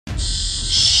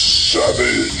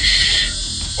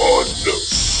Savage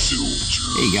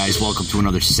Unfiltered. Hey guys, welcome to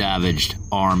another Savaged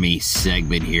Army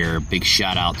segment here. Big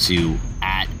shout out to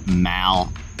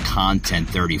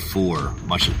 @MalContent34.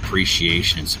 Much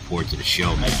appreciation and support to the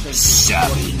show, man.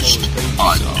 Savaged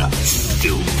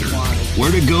Unfiltered.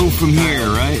 Where to go from here,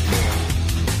 right?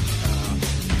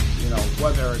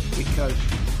 Whether it's because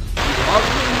she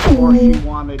loved me or she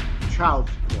wanted child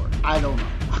support. I don't know.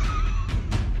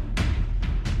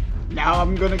 Now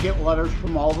I'm going to get letters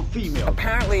from all the females.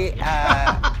 Apparently,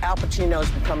 Al Pacino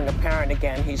is becoming a parent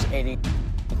again. He's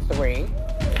 83.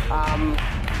 I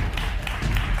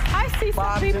see some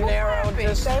Bob people De Niro happy.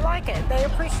 just They like it. They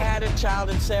appreciate it. had a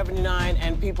child in 79,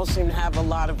 and people seem to have a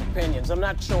lot of opinions. I'm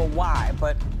not sure why,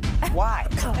 but why?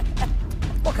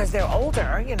 Well, because they're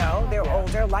older, they're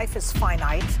older. Life is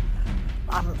finite.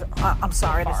 I'm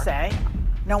sorry to say.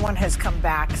 No one has come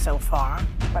back so far.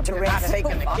 But to they're not raise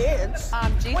taking the kids.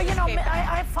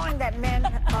 I find that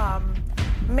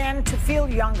men to feel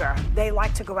younger, they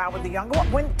like to go out with the younger.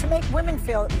 To make women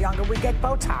feel younger, we get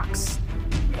Botox.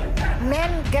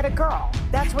 Men get a girl.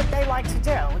 That's what they like to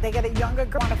do. They get a younger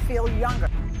girl, want to feel younger.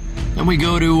 Then we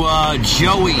go to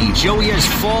Joey. Joey has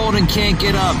fallen and can't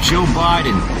get up. Joe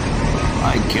Biden.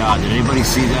 My God, did anybody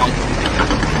see that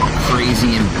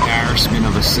crazy embarrassment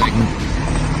of a segment?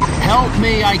 Help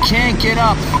me, I can't get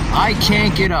up. I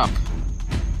can't get up.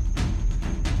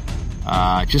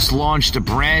 Just launched a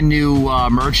brand new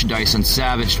merchandise on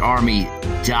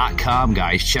SavageArmy.com,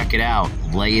 guys. Check it out.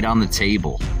 Lay it on the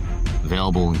table.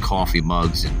 Available in coffee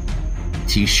mugs and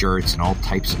t-shirts and all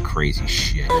types of crazy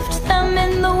shit. Left them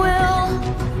in the will.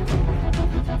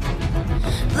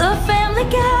 The family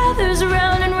gathers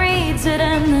around and reads it,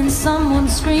 and then someone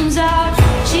screams out,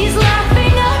 she's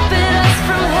laughing up at us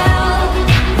from hell.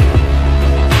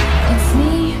 It's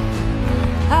me,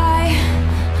 I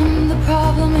am the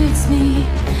problem, it's me,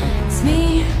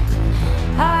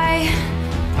 I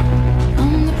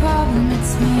am the problem,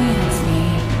 it's me,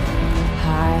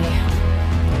 hi.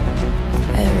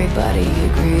 Everybody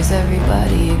agrees,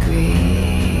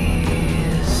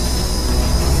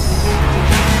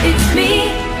 It's me,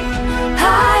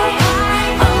 hi,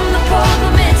 I'm the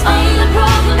problem, it's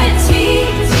me,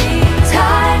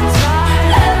 times,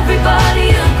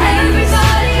 everybody agrees,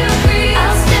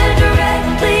 I'll stare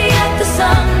directly at the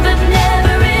sun, but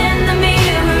never in the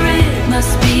mirror, it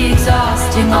must be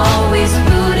exhausting, always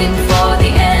rooting for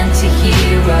the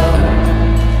anti-hero.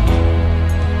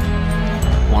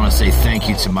 Want to say thank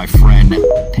you to my friend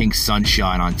Pink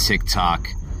Sunshine on TikTok.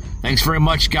 Thanks very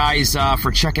much, guys,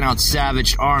 for checking out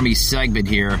Savage Army segment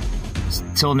here.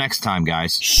 Till next time,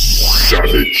 guys.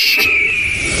 Savaged.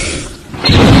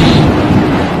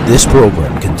 This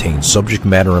program contains subject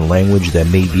matter and language that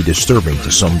may be disturbing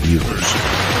to some viewers.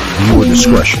 Viewer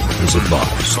discretion is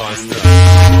advised.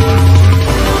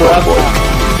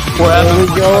 There we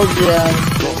go again.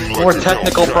 More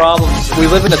technical problems. We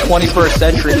live in the 21st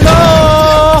century.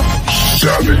 No!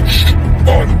 Savaged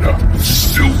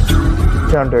Unfiltered.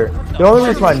 Under. The only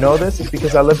reason I know this is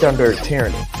because I lived under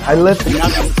tyranny. I lived. Oh,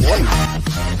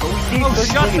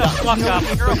 shut the fuck up!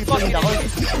 You're a fucking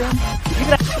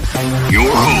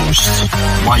Your host,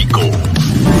 Michael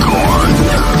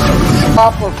Gardner.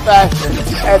 Proper fashion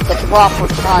at the proper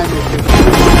time.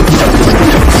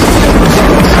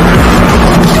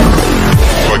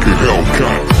 Like a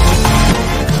Hellcat.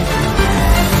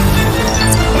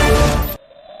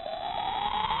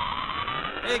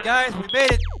 Hey guys, we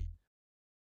made it.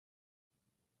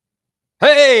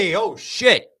 Hey, oh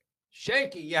shit.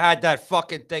 Shaky, you had that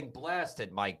fucking thing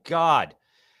blasted. My God.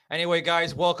 Anyway,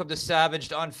 guys, welcome to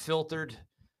Savaged Unfiltered.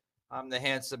 I'm the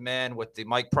handsome man with the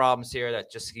mic problems here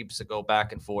that just keeps to go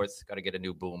back and forth. Got to get a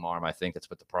new boom arm. I think that's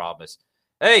what the problem is.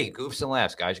 Hey, goofs and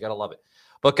laughs, guys. You got to love it.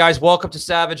 But, guys, welcome to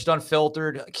Savaged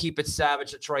Unfiltered. Keep it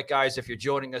savage. That's right, guys. If you're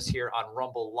joining us here on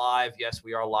Rumble Live, yes,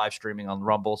 we are live streaming on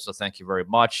Rumble, so thank you very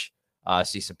much.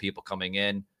 See some people coming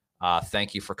in.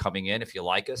 Thank you for coming in. If you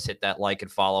like us, hit that like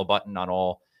and follow button on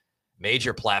all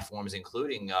major platforms,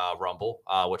 including Rumble,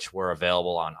 which we're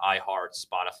available on iHeart,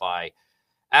 Spotify,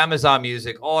 Amazon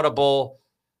Music, Audible,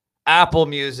 Apple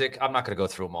Music. I'm not going to go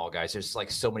through them all, guys. There's like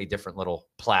so many different little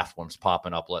platforms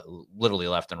popping up literally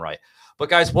left and right. But,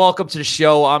 guys, welcome to the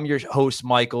show. I'm your host,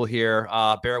 Michael, here.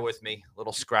 Bear with me. A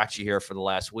little scratchy here for the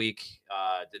last week.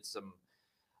 Did some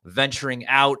venturing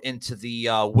out into the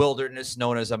wilderness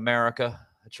known as America.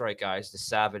 That's right, guys, the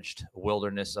savaged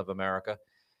wilderness of America.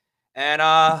 And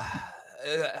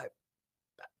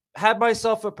had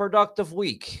myself a productive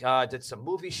week. Did some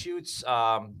movie shoots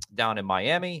down in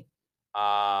Miami,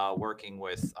 working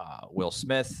with Will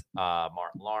Smith,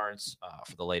 Martin Lawrence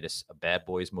for the latest Bad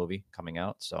Boys movie coming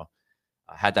out. So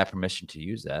I had that permission to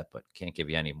use that, but can't give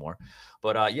you any more.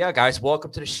 But yeah, guys,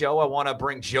 welcome to the show. I want to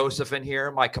bring Joseph in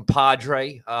here, my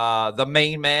compadre, the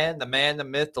main man, the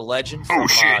myth, the legend from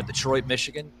Detroit,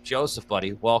 Michigan. Joseph,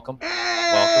 buddy, welcome.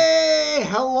 Hey,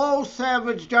 hello,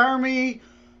 Savage Army.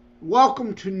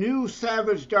 Welcome to new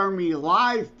Savage Army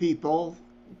Live, people.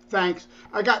 Thanks.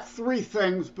 I got 3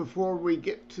 things before we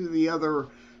get to the other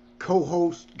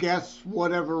co-host, guests,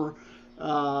 whatever.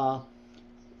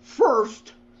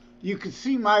 First, you can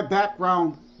see my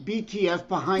background, BTS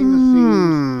behind the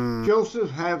scenes. Joseph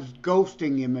has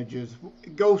ghosting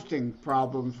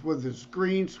problems with his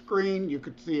green screen. You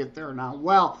can see it there now.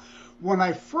 Well, when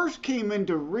I first came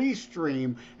into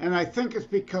Restream, and I think it's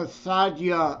because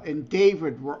Sadia and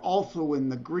David were also in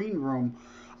the green room,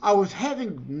 I was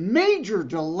having major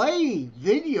delay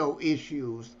video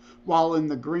issues while in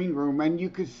the green room, and you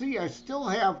can see I still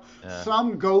have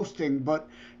some ghosting, but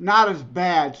not as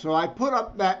bad. So I put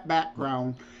up that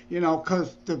background,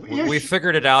 because we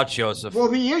figured it out, Joseph. Well,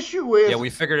 the issue is,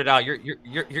 we figured it out.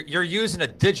 You're using a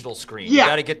digital screen. Yeah. You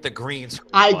got to get the green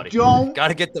screen. Buddy. Got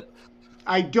to get the.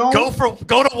 I don't go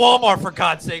to Walmart for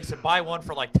God's sakes and buy one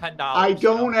for like $10. I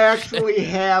don't actually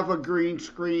have a green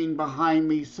screen behind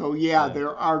me, so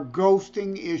there are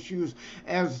ghosting issues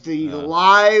as the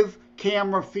live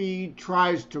camera feed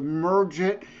tries to merge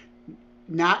it,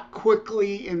 not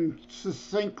quickly and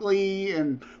succinctly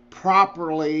and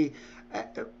properly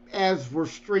as we're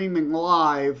streaming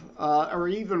live, or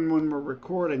even when we're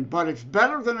recording. But it's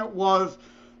better than it was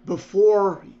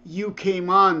before you came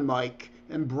on, Mike,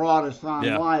 and brought us on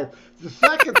live. The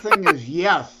second thing is,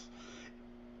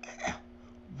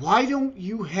 why don't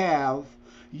you have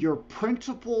your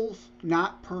principles,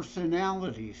 not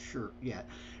personalities shirt yet?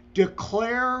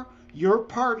 Declare you're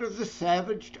part of the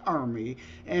Savaged Army,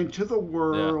 and to the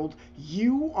world,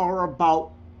 you are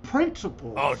about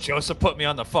principles. Oh, Joseph put me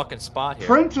on the fucking spot here.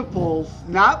 Principles,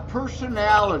 not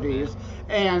personalities,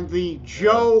 and the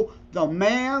Joe, the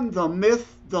man, the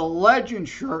myth, the legend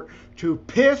shirt to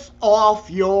piss off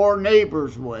your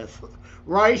neighbors with.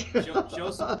 Right?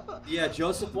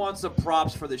 Joseph wants some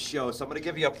props for the show, so I'm going to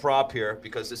give you a prop here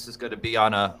because this is going to be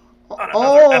on another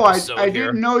episode I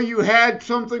didn't know you had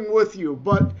something with you,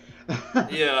 but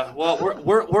well,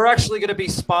 we're actually going to be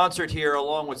sponsored here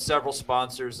along with several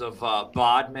sponsors of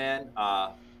Bodman.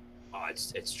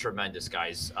 It's tremendous,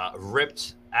 guys.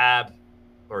 Ripped ab,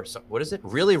 or what is it?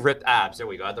 Really ripped abs. There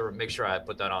we go. I had to make sure I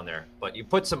put that on there. But you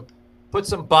put some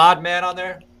Bodman on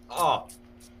there. Oh,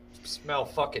 smell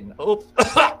fucking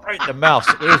right in the mouth.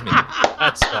 Excuse me.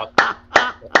 That stuff.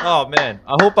 Oh man,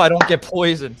 I hope I don't get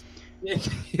poisoned.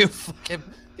 You fucking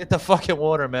get the fucking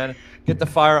water, man. Get the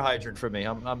fire hydrant for me.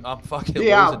 I'm fucking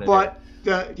losing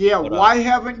it. Why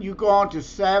haven't you gone to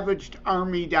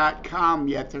savagedarmy.com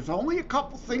yet? There's only a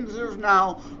couple things there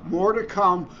now, more to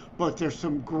come, but there's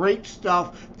some great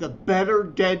stuff. The Better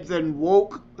Dead Than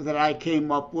Woke that I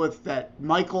came up with that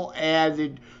Michael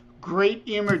added great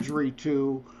imagery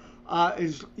to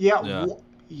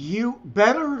you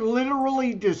better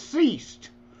literally deceased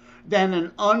than an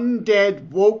undead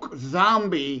woke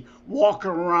zombie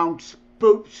walking around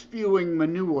spewing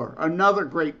manure. Another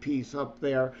great piece up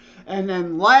there. And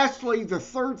then lastly, the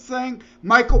third thing,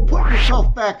 Michael, put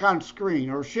yourself back on screen.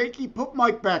 Or Shaky, put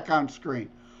Mike back on screen.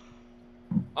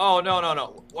 Oh,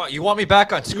 no. What, you want me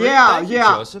back on screen? Yeah,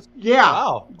 Joseph? Yeah.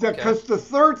 Wow. Because the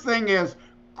third thing is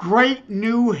great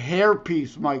new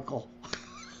hairpiece, Michael.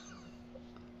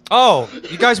 Oh,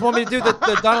 you guys want me to do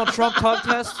the Donald Trump tug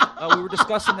test? We were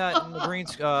discussing that in the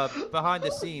greens behind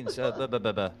the scenes.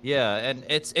 Yeah, and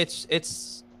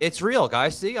it's real,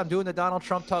 guys. See, I'm doing the Donald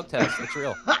Trump tug test. It's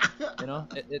real.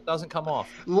 It doesn't come off.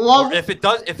 Or if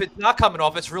it's not coming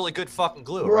off, it's really good fucking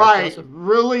glue. Right,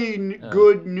 really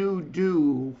good new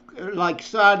do. Like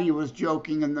Sadi was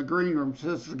joking in the green room,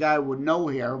 says the guy with no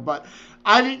hair, but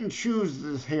I didn't choose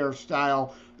this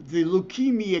hairstyle. The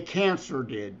leukemia cancer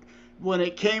did. When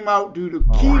it came out due to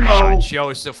chemo, God,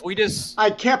 Joseph, I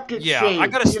kept it shaved. I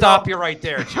gotta stop you right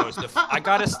there, Joseph. I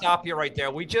gotta stop you right there.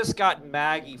 We just got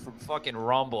Maggie from fucking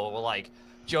Rumble. We're like,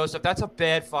 Joseph, that's a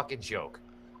bad fucking joke.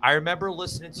 I remember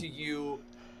listening to you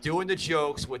doing the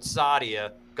jokes with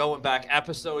Sadia, going back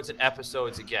episodes and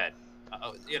episodes again.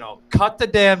 Cut the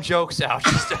damn jokes out.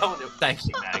 Just thank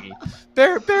you, Maggie.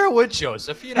 Bear with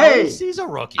Joseph. He's a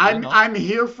rookie. I'm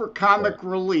here for comic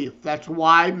relief. That's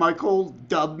why Michael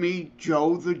dubbed me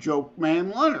Joe the Joke Man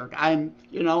Leonard.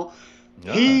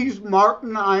 He's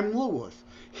Martin, I'm Lewis.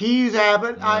 He's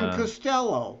Abbott, I'm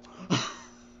Costello.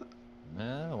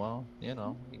 Yeah, well, you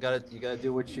gotta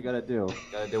do what you gotta do.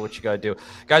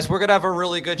 Guys, we're gonna have a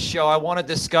really good show. I want to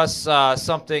discuss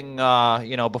something,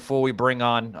 before we bring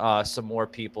on some more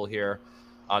people here.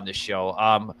 on the show.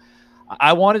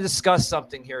 I want to discuss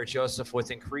something here, Joseph, with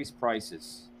increased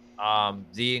prices.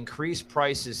 The increased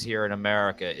prices here in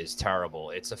America is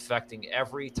terrible. It's affecting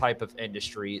every type of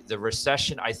industry. The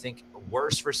recession, I think,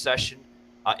 worst recession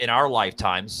in our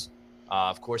lifetimes.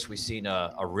 Of course, we've seen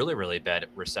a really, really bad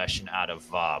recession out of,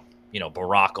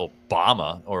 Barack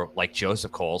Obama, or like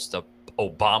Joseph calls the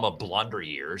Obama blunder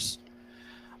years.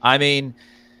 I mean,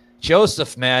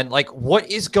 Joseph, man, like,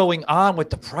 what is going on with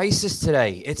the prices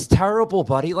today? It's terrible,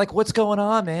 buddy. Like, what's going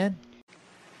on, man?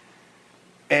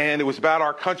 And it was about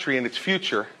our country and its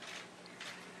future.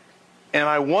 And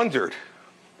I wondered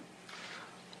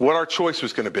what our choice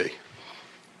was going to be.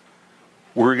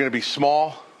 Were we going to be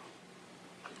small,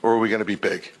 or were we going to be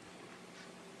big?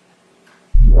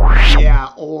 Yeah,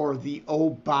 or the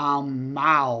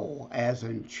Obama, as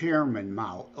in Chairman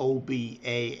Mao,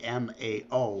 Obamao.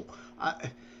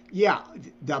 Yeah,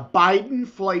 the Biden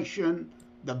inflation,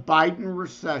 the Biden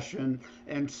recession,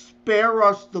 and spare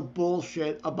us the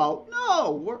bullshit about,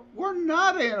 no, we're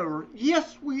not in a,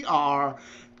 yes, we are.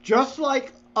 Just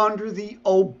like under the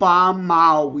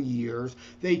Obama years,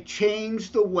 they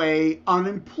changed the way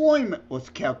unemployment was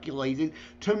calculated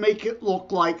to make it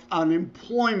look like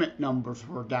unemployment numbers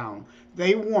were down.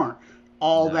 They weren't.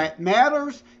 All that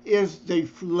matters is the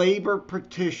labor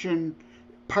participation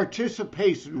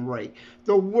rate,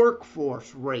 the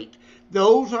workforce rate.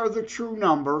 Those are the true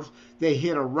numbers. They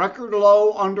hit a record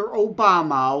low under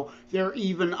Obama. They're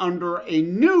even under a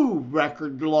new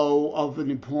record low of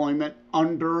unemployment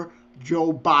under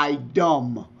Joe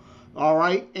Biden. All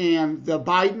right, and the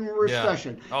Biden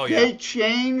recession. Yeah. Oh, they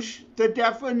changed the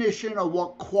definition of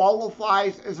what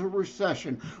qualifies as a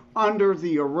recession. Under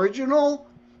the original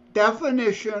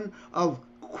definition of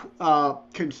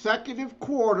consecutive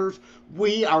quarters,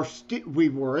 we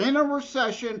were in a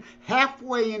recession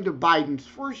halfway into Biden's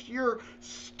first year,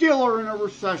 still are in a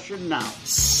recession now.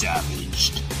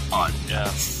 Savaged.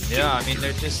 Yeah, I mean,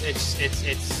 they're just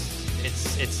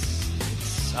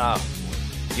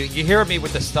you hear me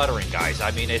with the stuttering, guys.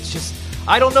 I mean, it's just,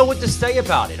 I don't know what to say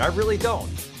about it. I really don't.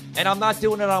 And I'm not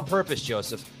doing it on purpose,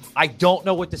 Joseph. I don't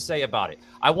know what to say about it.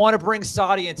 I want to bring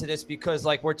Saudi into this because,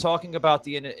 like, we're talking about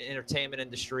the entertainment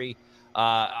industry.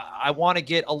 I want to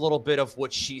get a little bit of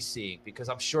what she's seeing, because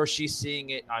I'm sure she's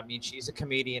seeing it. I mean, she's a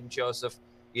comedian, Joseph.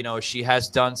 You know, she has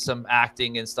done some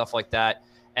acting and stuff like that.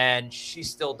 And she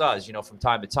still does, from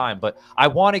time to time. But I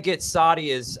want to get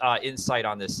Sadia's insight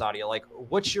on this, Sadia. Like,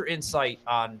 what's your insight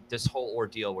on this whole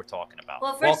ordeal we're talking about?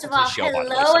 Well, first of all,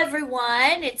 hello,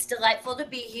 everyone. It's delightful to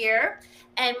be here.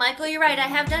 And, Michael, you're right. I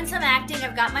have done some acting.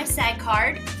 I've got my SAG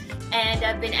card. And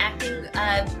I've been acting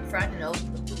for, I don't know,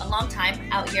 a long time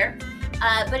out here.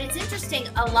 But it's interesting.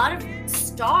 A lot of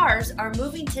stars are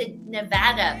moving to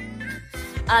Nevada.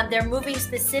 They're moving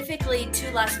specifically to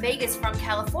Las Vegas from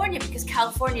California because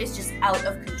California is just out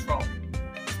of control.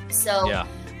 So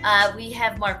we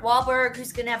have Mark Wahlberg,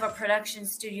 who's going to have a production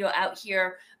studio out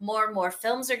here. More and more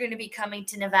films are going to be coming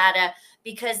to Nevada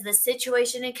because the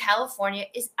situation in California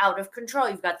is out of control.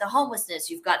 You've got the homelessness,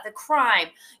 you've got the crime,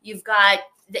 you've got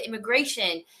the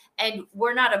immigration, and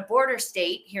we're not a border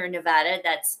state here in Nevada.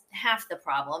 That's half the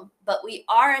problem, but we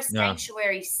are a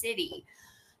sanctuary city.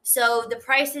 So the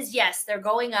prices, yes, they're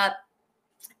going up.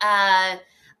 I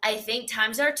think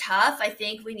times are tough. I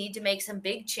think we need to make some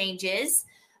big changes.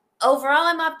 Overall,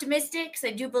 I'm optimistic because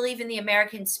I do believe in the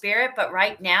American spirit. But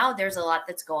right now, there's a lot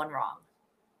that's going wrong.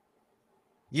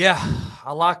 Yeah,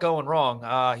 a lot going wrong.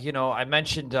 I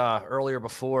mentioned earlier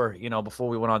before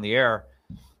we went on the air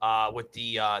with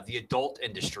the adult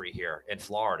industry here in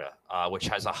Florida, which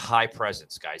has a high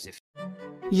presence, guys.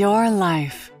 Your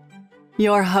life,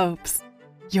 your hopes,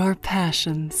 your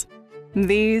passions.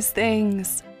 These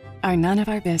things are none of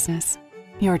our business.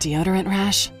 Your deodorant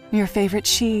rash, your favorite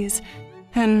cheese,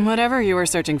 and whatever you were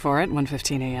searching for at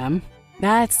 1:15 a.m.,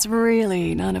 that's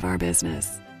really none of our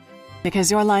business.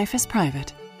 Because your life is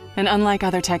private. And unlike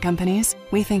other tech companies,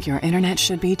 we think your internet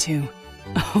should be too.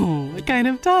 Oh, what kind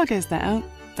of talk is that?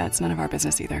 That's none of our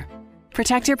business either.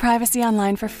 Protect your privacy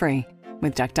online for free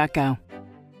with DuckDuckGo.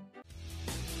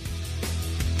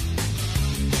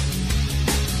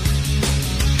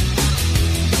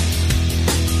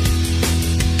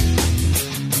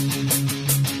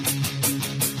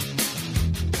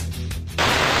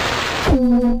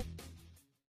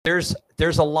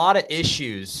 There's a lot of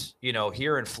issues,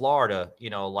 here in Florida,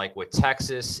 like with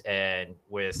Texas and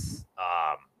with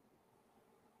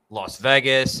Las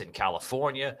Vegas and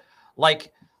California.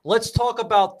 Like, let's talk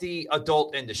about the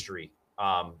adult industry,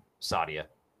 Sadia.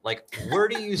 Like, where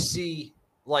do you see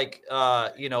like,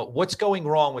 you know, what's going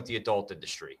wrong with the adult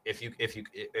industry? If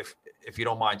you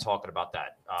don't mind talking about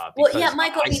that, well, yeah,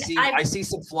 Michael, I see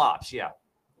some flops. Yeah,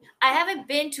 I haven't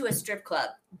been to a strip club,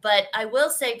 but I will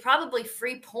say probably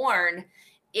free porn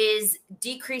is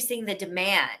decreasing the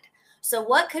demand. So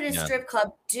what could a strip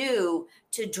club do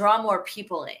to draw more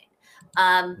people in?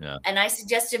 And I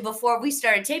suggested before we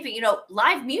started taping, you know,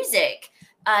 live music.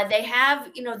 They have,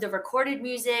 you know, the recorded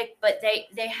music, but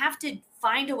they have to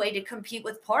find a way to compete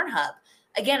with Pornhub.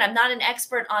 Again, I'm not an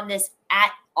expert on this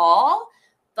at all,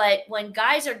 but when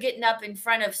guys are getting up in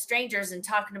front of strangers and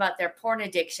talking about their porn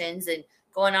addictions and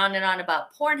going on and on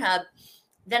about Pornhub,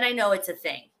 then I know it's a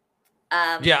thing.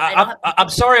 I'm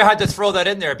sorry I had to throw that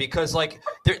in there because, like,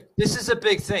 this is a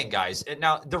big thing, guys. And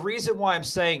now the reason why I'm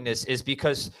saying this is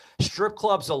because strip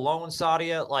clubs alone,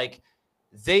 Sadia, like,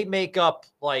 they make up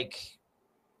like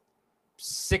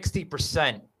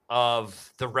 60%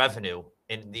 of the revenue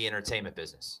in the entertainment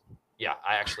business. Yeah,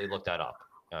 I actually looked that up.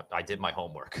 I did my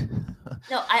homework.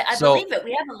 No, I believe it.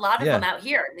 We have a lot of them out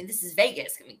here. I mean, this is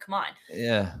Vegas. I mean, come on.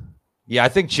 Yeah, I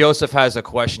think Joseph has a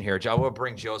question here. I will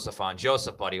bring Joseph on.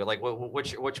 Joseph, buddy, like,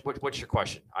 what's your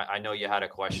question? I know you had a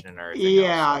question and everything.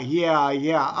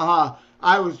 Yeah.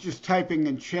 I was just typing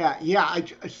in chat. Yeah,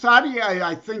 Sadia,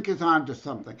 I think, is onto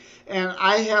something. And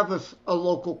I have a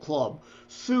local club,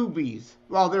 Subies.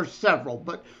 Well, there's several,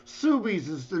 but Subies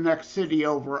is the next city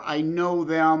over. I know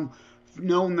them,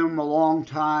 known them a long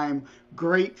time.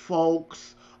 Great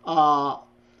folks.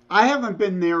 I haven't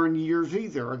been there in years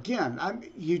either. Again,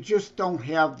 you just don't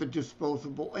have the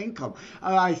disposable income.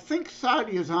 I think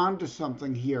Saudi is onto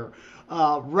something here.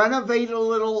 Renovate a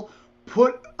little,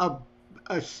 put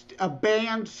a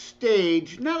band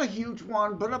stage, not a huge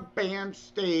one, but a band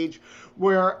stage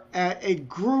where a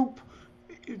group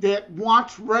that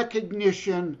wants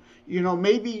recognition, you know,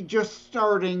 maybe just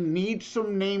starting, needs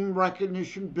some name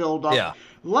recognition build-up. Yeah.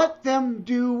 Let them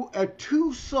do a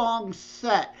 2-song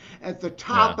set at the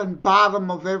top and bottom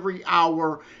of every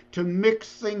hour to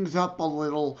mix things up a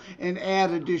little and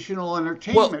add additional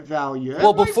entertainment value.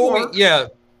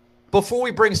 Before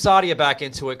we bring Sadia back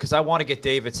into it, because I want to get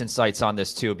David's insights on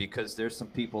this too, because there's some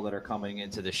people that are coming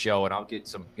into the show, and I'll get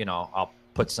some, you know, I'll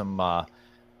put some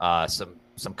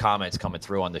comments coming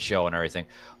through on the show and everything.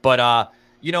 But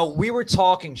you know, we were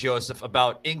talking, Joseph,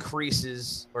 about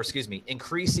increasing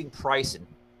pricing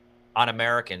on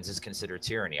Americans is considered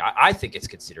tyranny. I think it's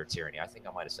considered tyranny. I think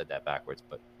I might have said that backwards,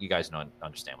 but you guys don't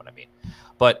understand what I mean.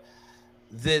 But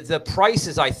the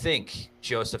prices, I think,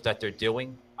 Joseph, that they're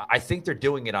doing, I think they're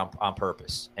doing it on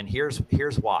purpose. And here's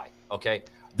why, okay?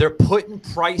 They're putting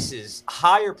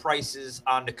higher prices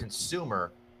on the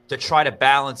consumer to try to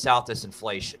balance out this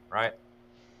inflation, right?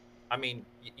 I mean,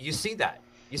 you see that.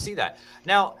 You see that.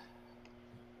 Now,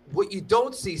 what you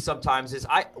don't see sometimes is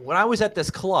when I was at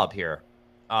this club here,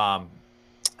 I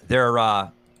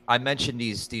mentioned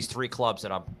these 3 clubs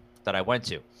that I went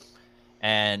to,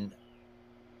 and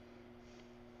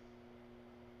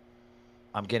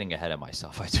I'm getting ahead of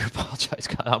myself. I do apologize,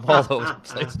 guys. I'm all over the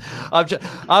place.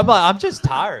 I'm just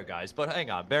tired, guys. But hang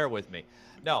on, bear with me.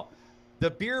 No, the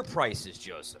beer prices,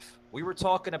 Joseph. We were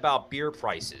talking about beer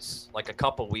prices like a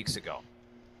couple weeks ago.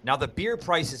 Now, the beer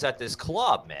prices at this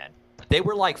club, man, they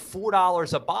were like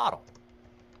 $4 a bottle.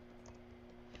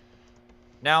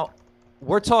 Now,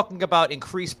 we're talking about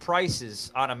increased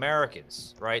prices on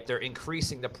Americans, right? They're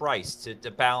increasing the price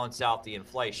to balance out the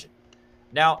inflation.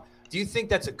 Now, do you think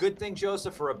that's a good thing,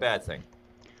 Joseph, or a bad thing?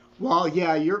 Well,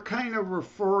 yeah, you're kind of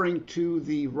referring to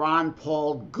the Ron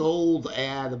Paul Gold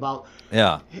ad about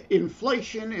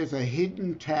inflation is a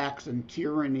hidden tax and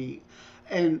tyranny.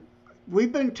 And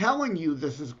we've been telling you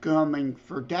this is coming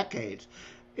for decades.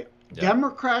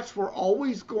 Democrats were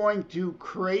always going to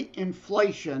create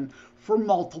inflation for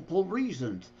multiple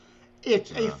reasons.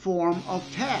 It's a form of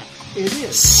tax. It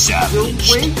is. Savage. Your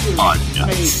wages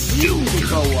may seem to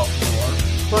go up more,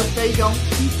 but they don't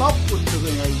keep up with the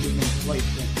rate of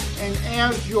inflation. And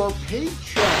as your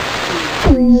paycheck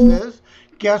increases,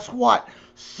 guess what?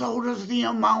 So does the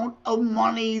amount of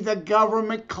money the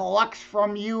government collects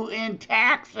from you in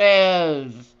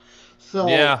taxes. So,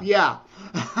 yeah.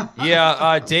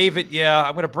 David,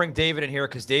 I'm going to bring David in here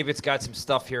because David's got some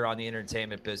stuff here on the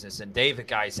entertainment business. And David,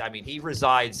 guys, I mean, he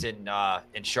resides in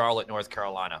Charlotte, North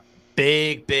Carolina.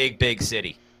 Big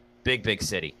city. Big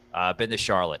city. Been to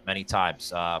Charlotte many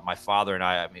times. My father and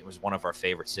I mean, it was one of our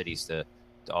favorite cities to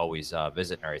always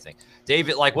visit and everything.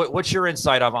 David, like, what's your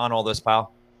insight on all this,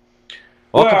 pal?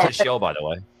 Welcome to the show, by the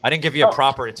way. I didn't give you a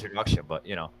proper introduction, but,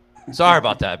 you know, sorry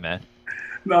about that, man.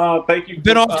 No, thank you.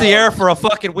 Been off the air for a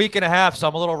fucking week and a half, so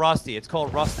I'm a little rusty. It's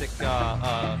called rustic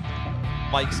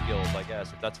mic skills, I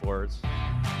guess, if that's words.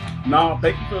 No,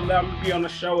 thank you for letting me be on the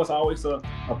show. It's always a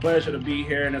pleasure to be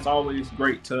here, and it's always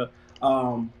great to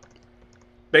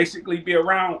basically be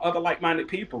around other like-minded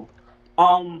people.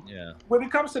 Yeah. When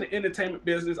it comes to the entertainment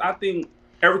business, I think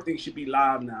everything should be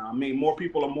live now. I mean, more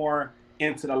people are more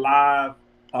into the live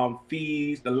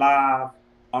feeds, the live,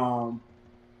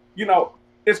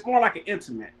 it's more like an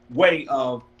intimate way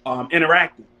of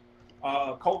interacting.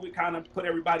 COVID kind of put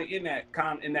everybody in that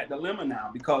dilemma now,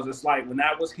 because it's like when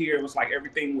I was here, it was like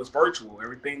everything was virtual,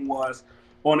 everything was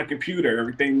on a computer,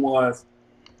 everything was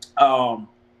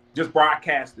just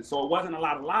broadcasted. So it wasn't a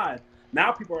lot of live.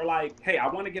 Now people are like, hey, I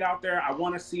want to get out there. I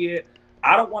want to see it.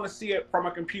 I don't want to see it from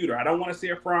a computer. I don't want to see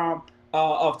it from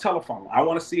a telephone. I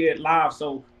want to see it live.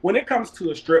 So when it comes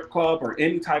to a strip club or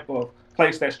any type of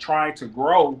place that's trying to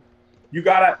grow, you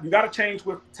gotta change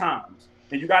with the times,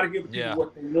 and you gotta give people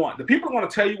what they want. The people are going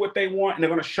to tell you what they want, and they're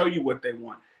going to show you what they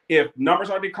want. If numbers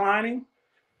are declining,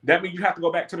 that means you have to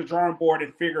go back to the drawing board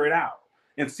and figure it out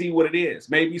and see what it is.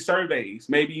 Maybe surveys,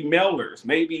 maybe mailers,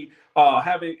 maybe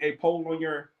having a poll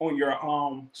on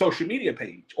your social media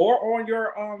page or on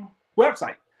your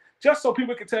website, just so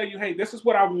people can tell you, hey, this is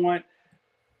what I want,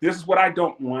 this is what I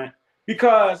don't want.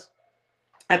 Because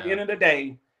at the end of the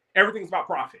day, everything's about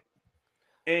profit.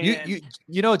 And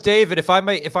you know, David, if I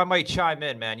might chime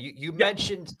in, man, you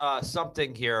mentioned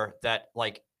something here that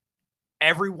like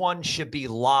everyone should be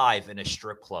live in a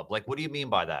strip club. Like, what do you mean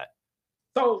by that?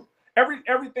 So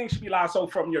everything should be live. So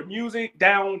from your music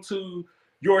down to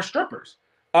your strippers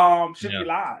should be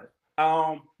live.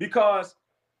 Because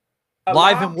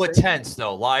live in what tense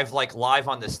though? Live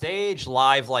on the stage,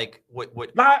 live like what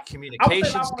live,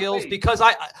 communication skills? Because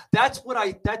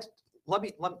let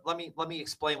me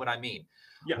explain what I mean.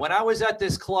 Yeah. When I was at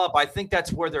this club, I think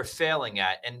that's where they're failing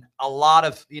at. And a lot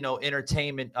of,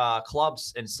 entertainment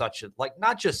clubs and such, like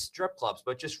not just strip clubs,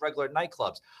 but just regular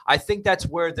nightclubs. I think that's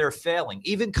where they're failing.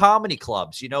 Even comedy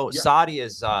clubs,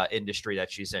 Sadia's industry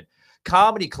that she's in,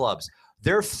 comedy clubs,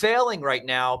 they're failing right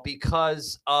now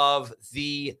because of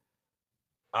the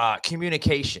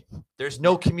communication. There's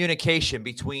no communication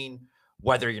between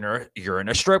whether you're in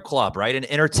a strip club, right? An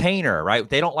entertainer, right?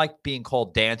 They don't like being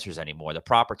called dancers anymore. The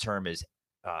proper term is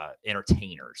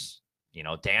entertainers.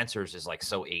 Dancers is like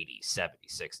so 80s, 70s,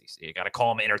 60s. You got to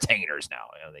call them entertainers now.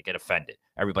 They get offended.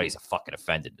 Everybody's fucking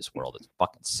offended in this world. It's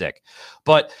fucking sick.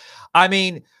 But I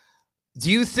mean,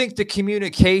 do you think the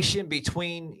communication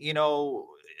between,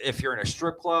 if you're in a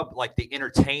strip club, like the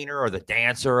entertainer or the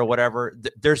dancer or whatever,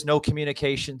 there's no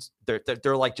communications?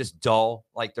 They're like just dull.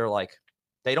 Like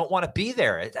they don't want to be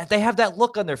there. They have that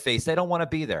look on their face. They don't want to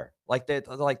be there. Like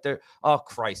they're, oh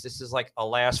Christ, this is like a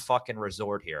last fucking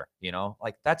resort here.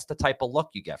 Like that's the type of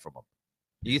look you get from them.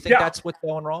 Do you think that's what's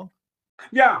going wrong?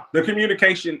 Yeah, the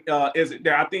communication isn't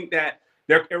there. I think that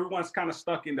everyone's kind of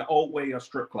stuck in the old way of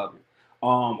strip clubbing,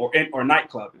 or night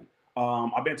clubbing.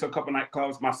 I've been to a couple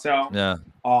nightclubs myself. Yeah.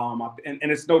 And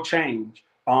it's no change.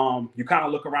 You kind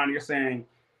of look around and you're saying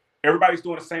everybody's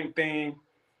doing the same thing.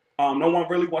 No one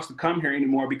really wants to come here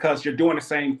anymore because you're doing the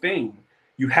same thing.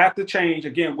 You have to change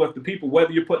again with the people,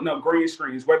 whether you're putting up green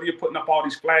screens, whether you're putting up all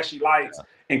these flashy lights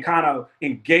and kind of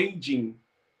engaging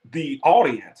the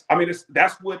audience. I mean,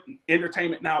 that's what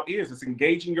entertainment now is. It's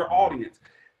engaging your audience.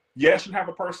 Yes, you have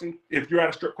a person, if you're at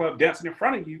a strip club, dancing in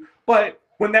front of you, but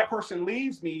when that person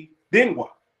leaves me, then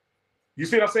what? You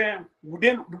see what I'm saying?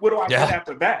 Then what do I get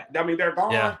after that? I mean, they're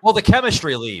gone. Yeah. Well, the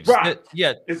chemistry leaves. Right.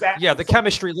 Exactly. Yeah, the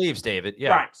chemistry leaves, David. Yeah.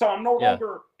 Right. So I'm no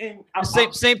longer in.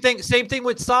 Same thing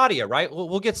with Sadia, right?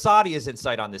 We'll get Sadia's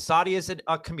insight on this. Sadia is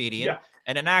a comedian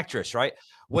and an actress, right?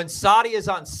 When Sadia is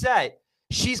on set,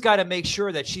 she's got to make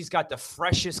sure that she's got the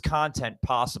freshest content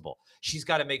possible. She's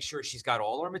got to make sure she's got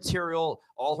all her material,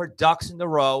 all her ducks in the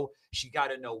row. She got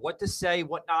to know what to say,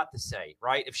 what not to say,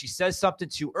 right? If she says something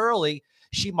too early,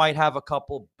 she might have a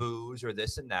couple boos or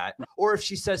this and that. Or if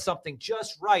she says something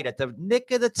just right at the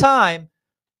nick of the time,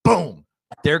 boom,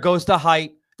 there goes the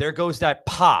hype. There goes that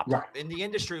pop. Right. In the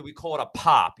industry, we call it a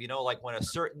pop, like when a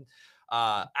certain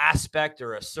aspect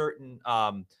or a certain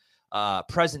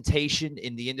presentation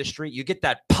in the industry, you get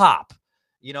that pop,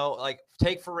 like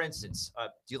take, for instance,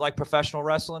 do you like professional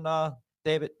wrestling,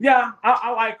 David? Yeah,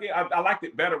 I like it. I liked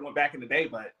it better when back in the day,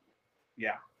 but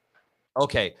yeah.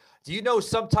 Okay. Do you know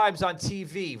sometimes on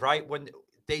TV, right, when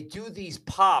they do these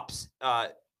pops on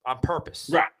purpose,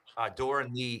 right,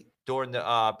 during the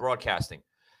broadcasting?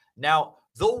 Now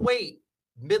they'll wait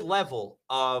mid-level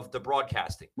of the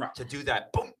broadcasting to do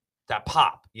that boom, that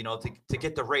pop, to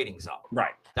get the ratings up.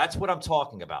 Right. That's what I'm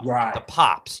talking about. Right. The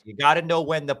pops. You got to know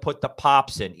when to put the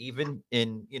pops in, even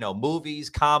in movies,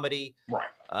 comedy. Right.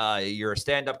 you're a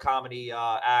stand-up comedy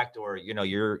act, or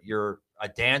you're a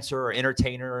dancer or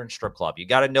entertainer in a strip club. You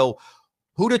got to know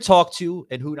who to talk to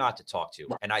and who not to talk to.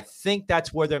 And I think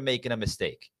that's where they're making a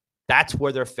mistake. That's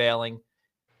where they're failing.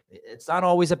 It's not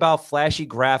always about flashy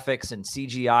graphics and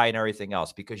CGI and everything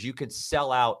else, because you can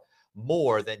sell out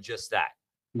more than just that,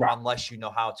 unless you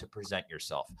know how to present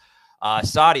yourself.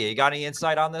 Sadia, you got any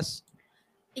insight on this?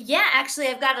 Yeah, actually,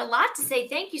 I've got a lot to say.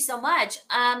 Thank you so much.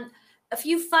 A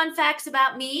few fun facts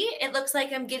about me. It looks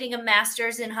like I'm getting a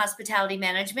master's in hospitality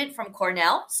management from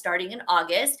Cornell starting in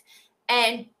August.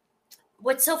 And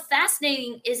what's so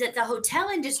fascinating is that the hotel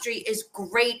industry is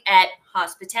great at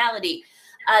hospitality.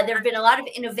 There have been a lot of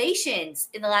innovations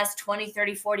in the last 20,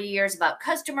 30, 40 years about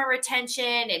customer retention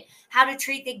and how to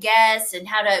treat the guests and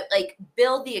how to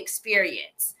build the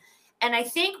experience. And I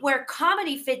think where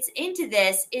comedy fits into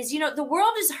this is, the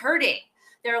world is hurting.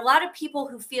 There are a lot of people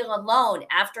who feel alone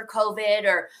after COVID,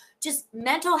 or just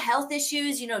mental health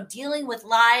issues, dealing with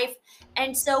life.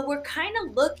 And so we're kind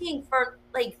of looking for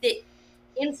the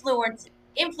influencers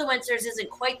isn't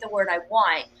quite the word I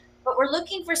want, but we're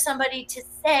looking for somebody to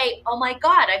say, oh my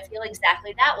God, I feel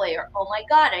exactly that way. Or, oh my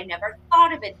God, I never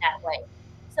thought of it that way.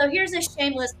 So here's a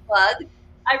shameless plug.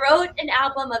 I wrote an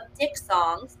album of dick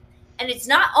songs, and it's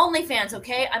not OnlyFans,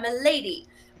 okay? I'm a lady.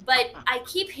 But I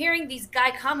keep hearing these guy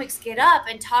comics get up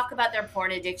and talk about their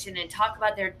porn addiction and talk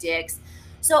about their dicks.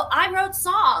 So I wrote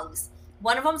songs.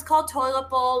 One of them is called Toilet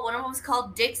Bowl. One of them is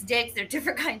called Dicks. They're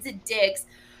different kinds of dicks.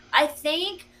 I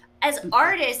think as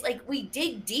artists, we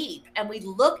dig deep and we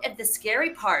look at the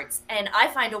scary parts, and I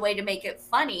find a way to make it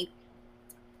funny.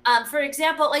 For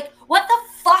example, what the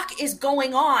fuck is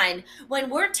going on when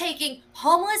we're taking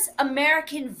homeless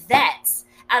American vets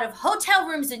out of hotel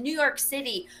rooms in New York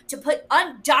City to put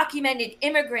undocumented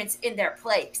immigrants in their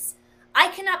place? I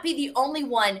cannot be the only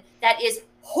one that is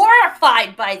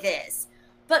horrified by this.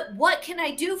 But what can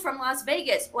I do from Las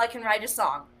Vegas? Well, I can write a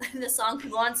song. The song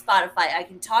can go on Spotify. I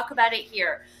can talk about it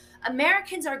here.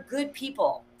 Americans are good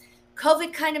people.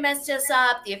 COVID kind of messed us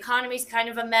up. The economy's kind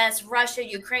of a mess. Russia,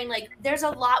 Ukraine, there's a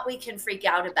lot we can freak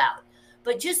out about.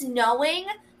 But just knowing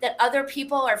that other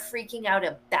people are freaking out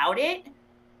about it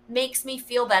makes me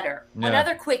feel better. Yeah.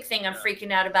 Another quick thing I'm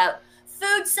freaking out about: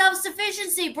 food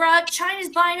self-sufficiency, bruh. China's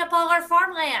buying up all our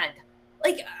farmland.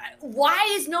 Why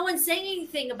is no one saying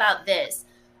anything about this?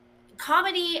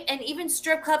 Comedy and even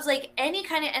strip clubs, any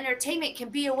kind of entertainment, can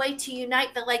be a way to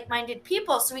unite the like-minded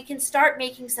people so we can start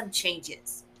making some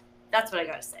changes. That's what I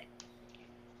gotta say.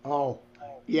 Oh,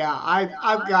 yeah,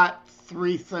 I've got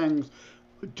three things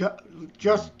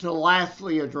just to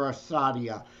lastly address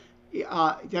Sadia.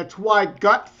 That's why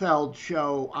Gutfeld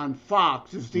show on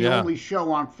Fox is the only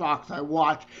show on Fox I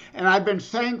watch. And I've been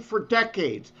saying for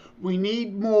decades, we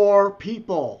need more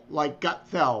people like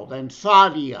Gutfeld and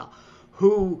Sadia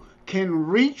who can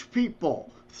reach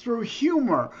people through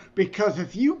humor, because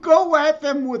if you go at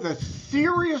them with a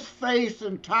serious face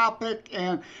and topic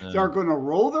and they're going to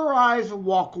roll their eyes and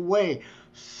walk away.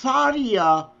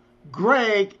 Sadia,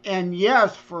 Greg, and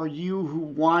yes, for you who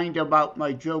whined about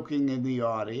my joking in the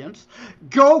audience,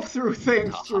 go through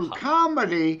things through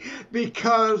comedy,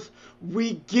 because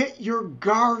we get your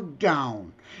guard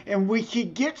down and we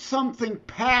can get something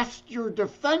past your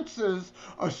defenses,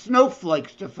 or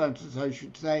Snowflake's defenses, I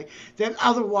should say, that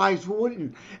otherwise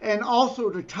wouldn't. And also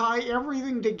to tie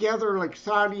everything together, like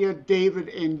Sadia, David,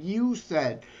 and you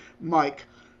said, Mike,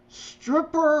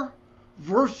 stripper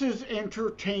versus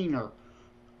entertainer.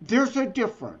 There's a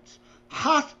difference.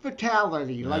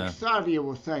 Hospitality, like Sadia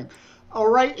was saying. All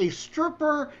right, a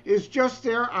stripper is just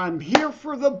there. I'm here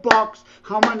for the bucks.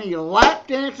 How many lap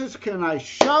dances can I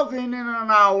shove in an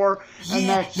hour? And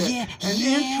that's it.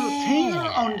 An entertainer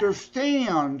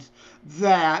understands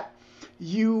that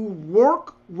you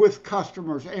work with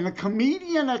customers. And a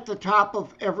comedian at the top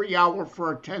of every hour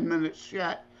for a 10-minute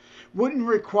set wouldn't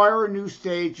require a new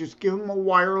stage. Just give them a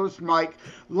wireless mic.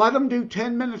 Let them do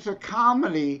 10 minutes of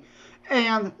comedy.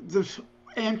 And the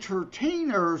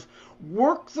entertainers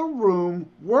work the room,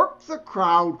 work the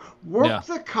crowd, work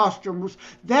the customers.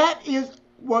 That is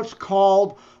what's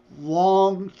called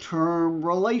long-term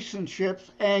relationships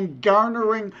and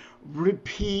garnering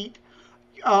repeat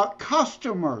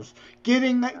customers,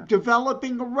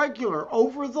 developing a regular.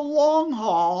 Over the long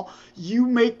haul, you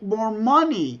make more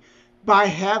money. by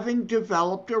having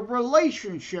developed a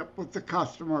relationship with the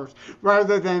customers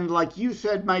rather than, like you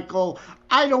said, Michael,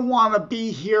 I don't want to be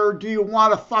here. Do you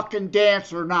want to fucking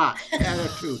dance or not?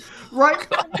 Attitude. Right?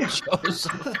 Right?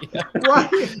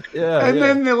 Yeah, and yeah.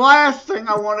 then the last thing,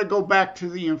 I want to go back to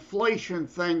the inflation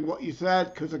thing, what you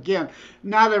said, because again,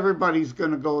 not everybody's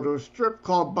going to go to a strip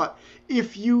club, but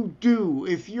if you do,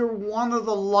 if you're one of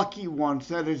the lucky ones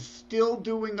that is still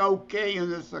doing okay in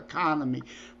this economy,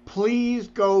 please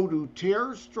go to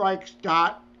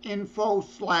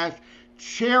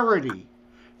terrorstrikes.info/charity.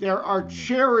 There are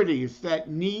charities that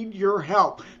need your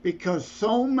help because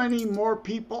so many more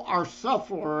people are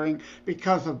suffering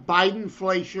because of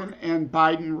Bidenflation and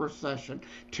Biden recession.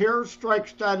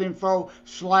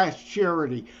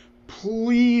 terrorstrikes.info/charity.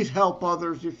 Please help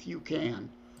others if you can.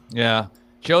 Yeah.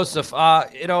 Joseph,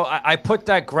 I put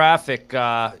that graphic,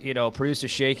 producer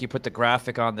Shaky put the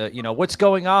graphic on the, what's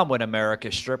going on with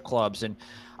America's strip clubs. And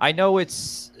I know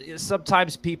it's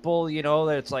sometimes people,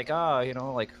 that it's like,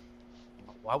 like,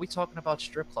 why are we talking about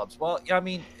strip clubs? Well, I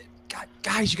mean, God,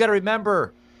 guys, you got to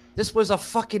remember, this was a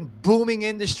fucking booming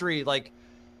industry, like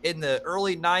in the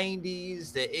early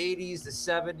 90s, the 80s, the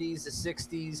 70s, the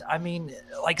 60s. I mean,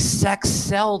 like sex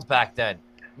sold back then.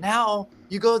 Now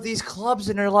you go to these clubs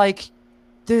and they're like,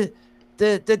 the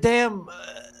damn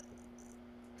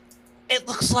it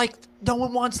looks like no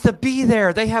one wants to be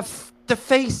there. They have the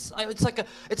face, it's like a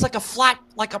flat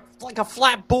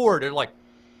flat board, and like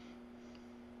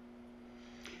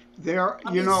there,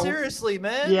 seriously,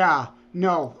 man. Yeah,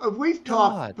 no, we've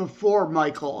talked before,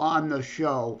 Michael, on the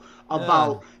show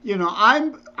about,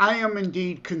 I am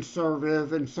indeed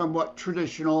conservative and somewhat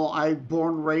traditional. I'm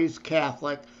born and raised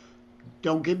Catholic.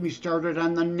 Don't get me started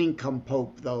on the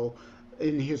nincompoop, though,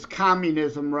 in his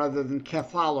communism rather than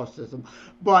Catholicism.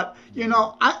 But,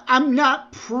 I'm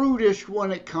not prudish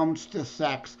when it comes to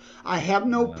sex. I have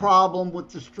no problem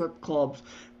with the strip clubs.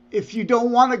 If you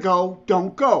don't want to go,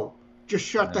 don't go. Just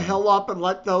shut the hell up and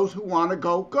let those who want to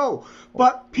go, go.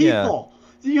 But people,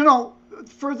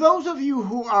 for those of you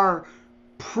who are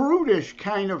prudish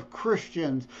kind of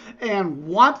Christians and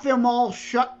want them all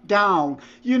shut down,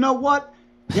 you know what?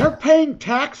 They're paying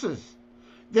taxes.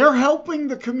 They're helping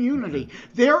the community.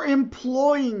 They're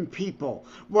employing people.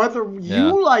 Whether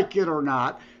you like it or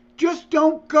not, just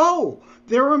don't go.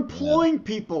 They're employing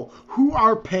people who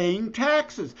are paying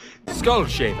taxes. Skull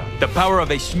Shaver, the power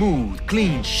of a smooth,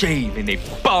 clean shave in the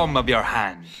palm of your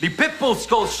hand. The Pitbull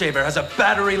Skull Shaver has a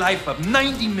battery life of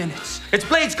 90 minutes. Its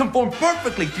blades conform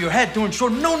perfectly to your head to ensure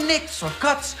no nicks or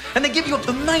cuts, and they give you up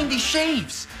to 90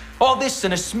 shaves. All this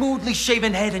in a smoothly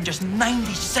shaven head in just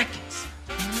 90 seconds.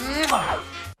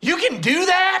 You can do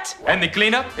that? And the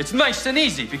cleanup, it's nice and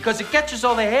easy because it catches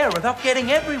all the hair without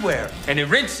getting everywhere. And it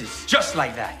rinses just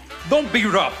like that. Don't be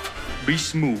rough, be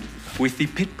smooth with the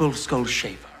Pitbull Skull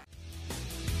Shaver.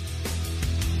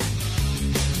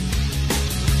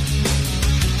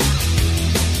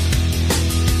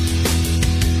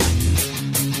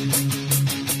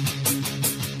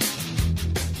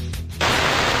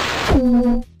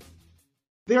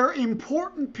 They're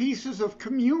important pieces of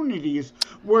communities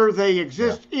where they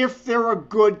exist if they're a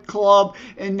good club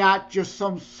and not just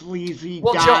some sleazy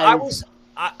dive. Joe,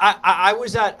 I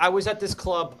was at this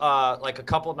club like a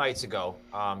couple nights ago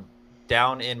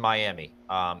down in Miami.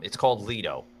 It's called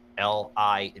Lido,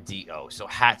 Lido. So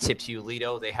hat tip to you,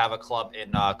 Lido. They have a club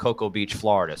in Cocoa Beach,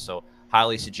 Florida. So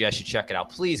highly suggest you check it out.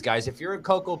 Please, guys, if you're in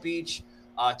Cocoa Beach,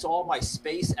 to all my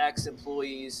SpaceX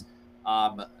employees,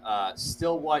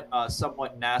 somewhat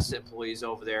NASA employees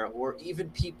over there, or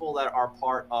even people that are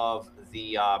part of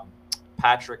the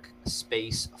Patrick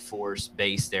Space Force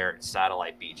base there at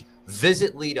Satellite Beach.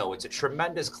 Visit Lido. It's a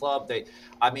tremendous club. The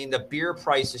beer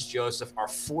prices, Joseph, are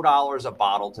 $4 a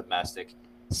bottle domestic,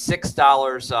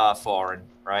 $6 foreign,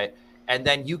 right? And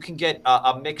then you can get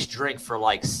a mixed drink for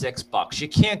like $6. You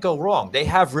can't go wrong. They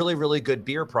have really, really good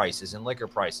beer prices and liquor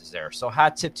prices there. So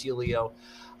hat tip to you, Lido.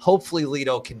 Hopefully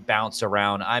Lido can bounce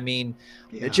around. I mean,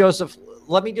 Joseph,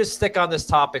 let me just stick on this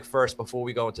topic first before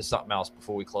we go into something else,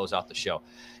 before we close out the show.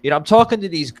 I'm talking to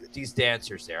these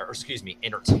dancers there, or excuse me,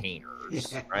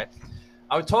 entertainers, right?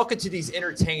 I was talking to these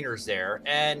entertainers there,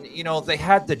 and, they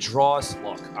had the drawest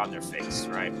look on their face,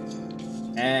 right?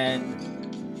 And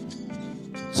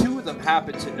two of them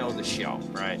happened to know the show,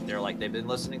 right? They're like, they've been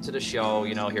listening to the show,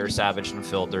 here, Savage and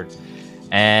Unfiltered.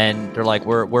 And they're like,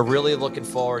 we're really looking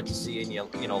forward to seeing you,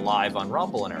 live on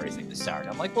Rumble and everything this Saturday.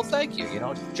 I'm like, well, thank you.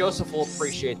 Joseph will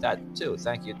appreciate that too.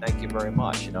 Thank you very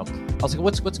much. I was like,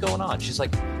 what's going on? She's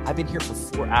like, I've been here for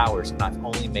 4 hours and I've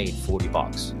only made $40. I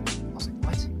was like,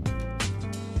 what?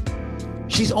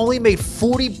 She's only made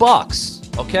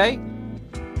 $40, okay?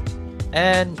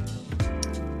 And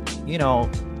you know,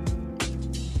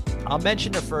 I'll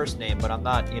mention her first name, but I'm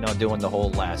not, you know, doing the whole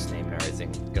last name and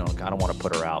everything. You know, I don't want to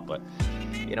put her out, but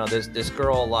you know, there's this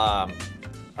girl,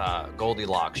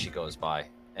 Goldilocks, she goes by.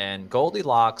 And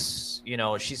Goldilocks, you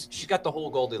know, she's got the whole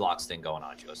Goldilocks thing going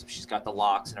on, Joseph. She's got the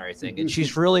locks and everything. And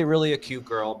she's really, really a cute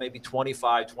girl, maybe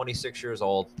 25, 26 years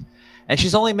old. And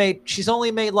she's only made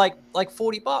like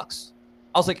 $40.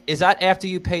 I was like, is that after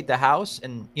you paid the house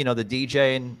and, you know, the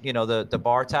DJ and, you know, the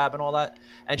bar tab and all that?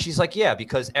 And she's like, yeah,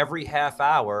 because every half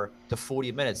hour to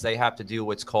 40 minutes, they have to do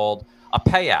what's called a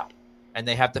payout. And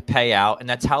they have to pay out. And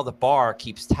that's how the bar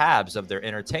keeps tabs of their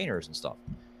entertainers and stuff.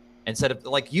 Instead of,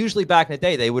 like, usually back in the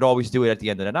day, they would always do it at the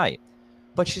end of the night.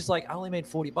 But she's like, I only made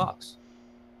 $40.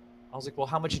 I was like, well,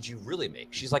 how much did you really make?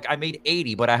 She's like, I made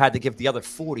 80, but I had to give the other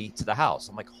 40 to the house.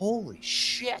 I'm like, holy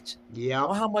shit. Yeah.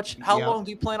 Well, how long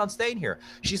do you plan on staying here?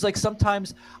 She's like,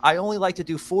 sometimes I only like to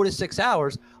do 4 to 6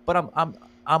 hours, but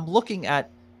I'm looking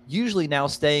at usually now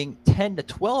staying 10 to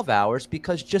 12 hours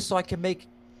because just so I can make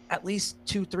at least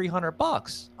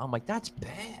 $200-300. I'm like, that's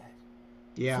bad.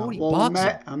 Yeah, well,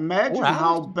 imagine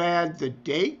how bad the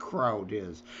day crowd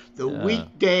is. The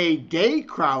weekday day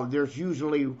crowd, there's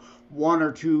usually 1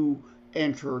 or 2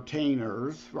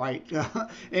 entertainers, right?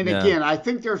 And again, I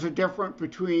think there's a difference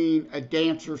between a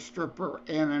dancer, stripper,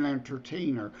 and an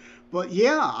entertainer. But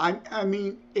yeah, I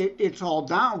mean, it's all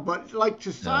down. But like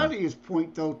Society's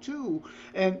point, though, too,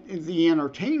 and the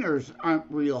entertainers aren't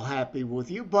real happy with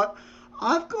you, but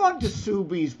I've gone to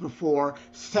Subies before,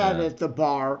 sat at the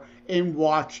bar, and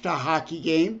watched a hockey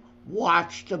game,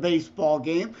 watched a baseball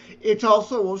game. It's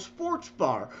also a sports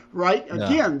bar, right?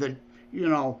 Again,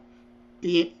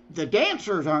 the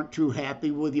dancers aren't too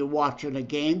happy with you watching a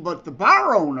game, but the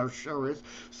bar owner sure is.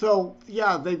 So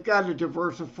yeah, they've got to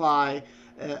diversify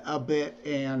a bit,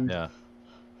 and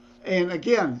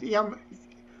again,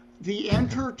 the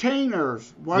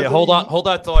entertainers. Hold on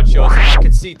thought, Joseph. I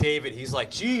can see David. He's like,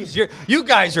 geez, you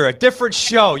guys are a different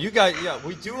show. You guys,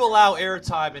 we do allow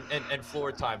airtime and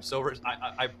floor time. So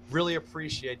I really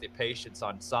appreciate the patience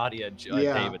on Sadia and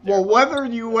David. Well, whether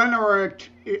you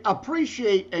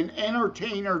appreciate an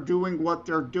entertainer doing what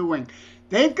they're doing,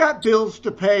 they've got bills to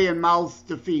pay and mouths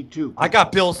to feed too. I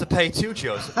got bills to pay too,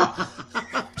 Joseph.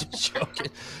 Just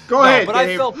joking. Go ahead, but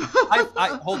Dave.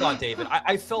 Hold on, David.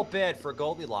 I felt bad for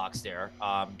Goldilocks there.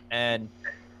 And,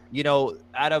 you know,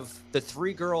 out of the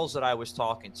 3 girls that I was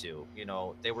talking to, you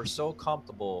know, they were so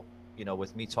comfortable, you know,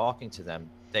 with me talking to them.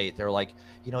 They're like,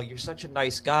 you know, you're such a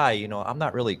nice guy. You know, I'm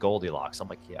not really Goldilocks. I'm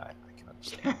like, yeah, I can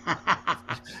understand.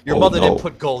 Your mother didn't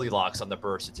put Goldilocks on the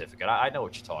birth certificate. I know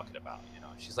what you're talking about. You know,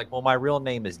 she's like, well, my real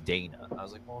name is Dana. I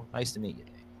was like, well, nice to meet you,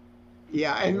 Dana.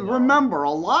 Yeah, and remember,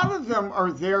 a lot of them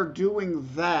are there doing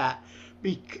that,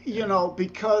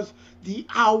 because the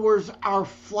hours are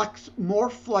more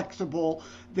flexible.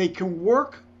 They can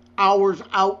work hours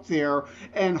out there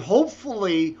and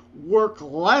hopefully work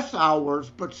less hours,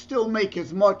 but still make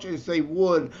as much as they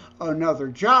would another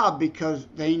job because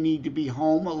they need to be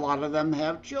home. A lot of them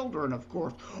have children, of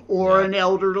course, or an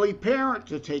elderly parent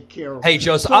to take care of. Hey,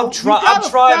 Joseph, so I'm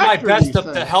trying my best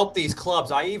to help these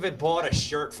clubs. I even bought a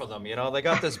shirt for them. You know, they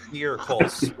got this beer called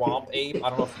Swamp Ape. I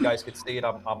don't know if you guys could see it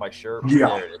on my shirt. Yeah.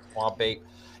 There it is, Swamp Ape.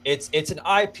 It's an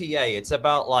IPA. It's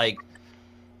about like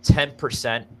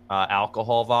 10%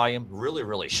 alcohol volume. Really,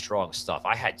 really strong stuff.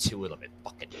 I had 2 of them.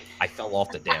 I fell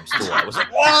off the damn stool. I was like,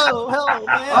 whoa, hell,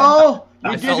 man. Oh,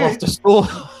 I fell off the stool.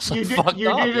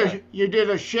 You did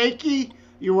a shaky?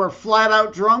 You were flat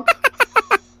out drunk?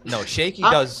 No, Shaky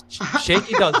does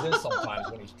this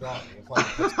sometimes when he's drunk. He puts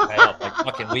his head up like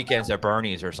fucking Weekends at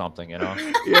Bernie's or something, you know?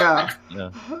 Yeah.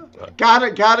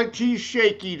 Gotta tease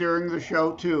Shaky during the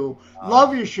show too.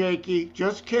 Love you, Shaky.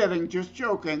 Just kidding. Just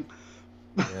joking.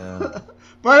 Yeah.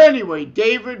 But anyway,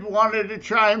 David wanted to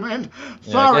chime in.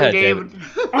 Sorry, ahead, David.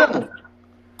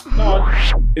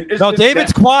 No,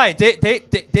 David's quiet.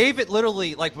 David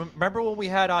literally, like, remember when we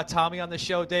had Tommy on the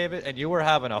show, David, and you were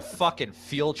having a fucking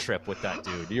field trip with that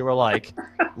dude. You were like,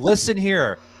 listen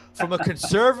here, from a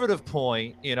conservative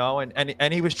point, you know,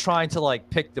 and he was trying to, like,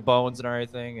 pick the bones and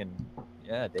everything, and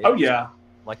yeah, David,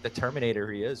 like the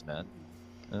Terminator he is, man.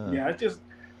 Yeah, it's just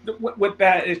with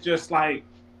that, it's just like,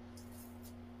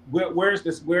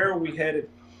 where are we headed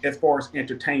as far as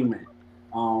entertainment?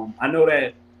 I know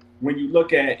that when you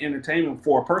look at entertainment,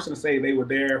 for a person to say they were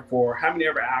there for how many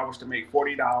ever hours to make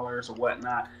 $40 or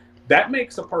whatnot, that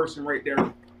makes a person right there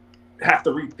have to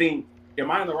rethink,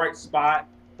 am I in the right spot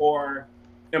or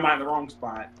am I in the wrong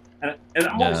spot? And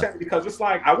I'm only saying because it's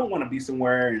like, I wouldn't want to be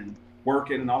somewhere and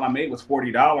working and all I made was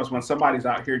 $40 when somebody's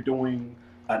out here doing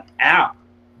an app,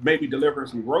 maybe delivering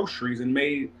some groceries and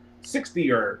made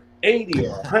 60 or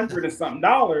 $80 or $100 and something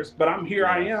dollars, but I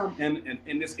am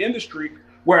in this industry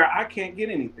where I can't get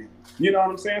anything. You know what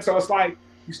I'm saying? So it's like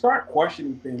you start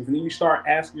questioning things, and then you start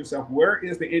asking yourself, where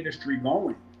is the industry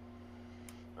going?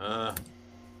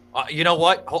 You know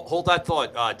what? Hold that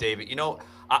thought, David. You know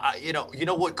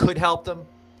what could help them?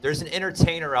 There's an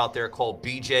entertainer out there called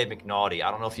BJ McNaughty.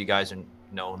 I don't know if you guys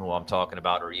know who I'm talking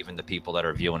about, or even the people that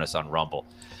are viewing us on Rumble.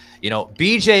 You know,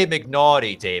 BJ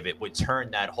McNaughty, David, would turn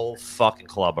that whole fucking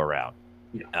club around.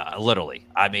 Literally.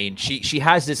 I mean, she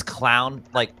has this clown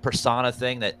like persona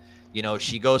thing that, you know,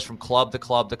 she goes from club to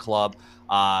club to club.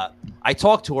 I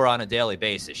talk to her on a daily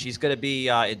basis. She's going to be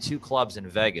in 2 clubs in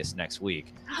Vegas next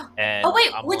week. And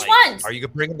which like, ones? Are you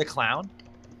bringing the clown?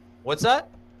 What's that?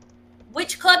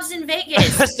 Which clubs in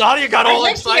Vegas? Sadia got all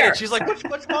excited. Here. She's like,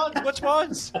 which ones? Which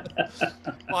ones?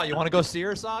 Well, you want to go see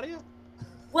her, Sadia?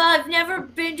 Well, I've never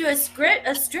been to a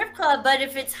strip club, but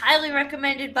if it's highly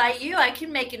recommended by you, I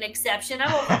can make an exception.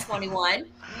 I'm over 21.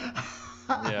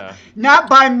 Yeah. Not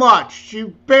by much. She's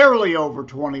barely over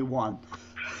 21.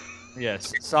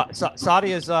 Yes.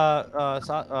 Sadia's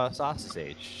Sas's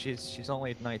age. She's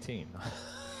only 19.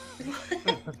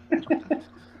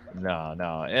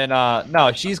 No. And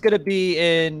no, she's gonna be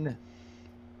in.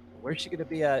 Where's she gonna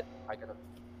be at?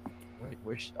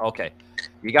 Okay.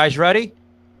 You guys ready?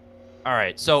 All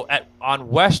right. So on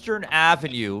Western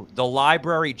Avenue, the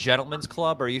Library Gentlemen's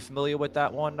Club. Are you familiar with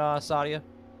that one, Sadia?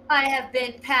 I have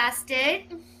been past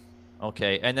it.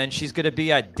 Okay. And then she's gonna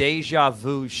be at Deja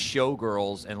Vu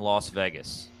Showgirls in Las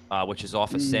Vegas, which is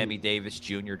off of Sammy Davis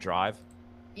Jr. Drive.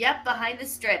 Yep, behind the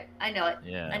strip. I know it.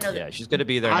 Yeah. I know Yeah. She's gonna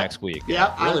be there next week.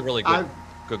 Yeah. Really good.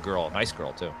 Good girl. Nice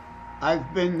girl too.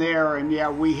 I've been there, and yeah,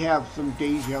 we have some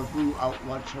Deja Vu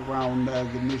outlets around the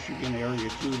Michigan area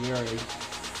too. They're a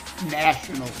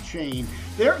national chain.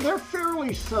 They're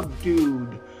fairly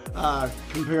subdued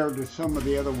compared to some of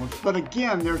the other ones. But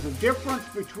again, there's a difference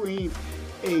between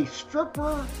a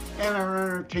stripper and an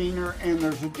entertainer, and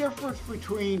there's a difference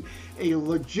between a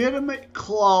legitimate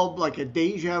club like a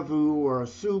Deja Vu or a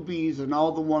Subies and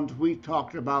all the ones we've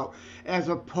talked about, as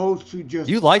opposed to just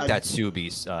You like that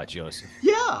Subies, Joseph?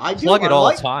 Yeah, I do. Plug it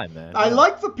all the time, man. I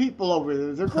like the people over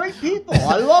there. They're great people.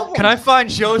 I love them. Can I find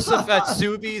Joseph at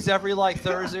Subies every like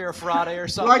Thursday or Friday or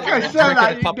something? Like I said,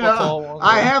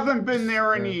 I have haven't been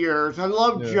there in years. I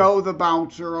love Joe the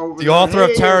bouncer over there. The author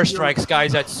of Hey, Terror Joe. Strikes,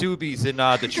 guys, at Subies in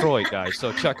Detroit, guys.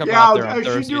 So check him out there on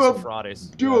Thursdays and Fridays.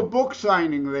 Do a book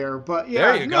signing there, but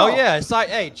yeah. There you go. Yeah.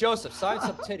 Hey, Joseph, sign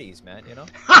some titties, man. You know.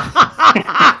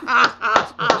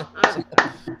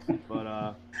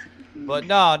 But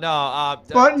no.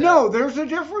 But no, there's a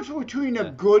difference between a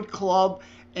good club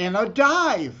and a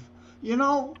dive. You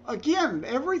know, again,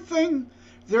 everything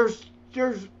there's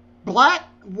black,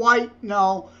 white.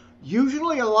 No,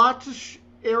 usually a lots of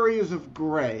areas of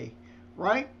gray,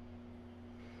 right?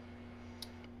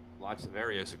 Lots of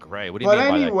areas of gray. What do you mean by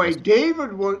that? But anyway,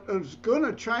 David was going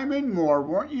to chime in more,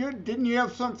 weren't you? Didn't you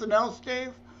have something else,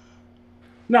 Dave?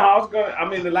 No,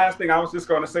 the last thing I was just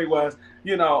going to say was,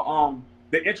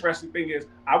 the interesting thing is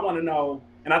I want to know,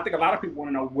 and I think a lot of people want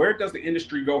to know, where does the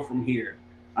industry go from here?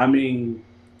 I mean,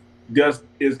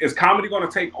 is comedy going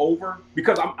to take over?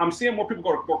 Because I'm seeing more people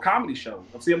go to more comedy shows.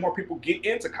 I'm seeing more people get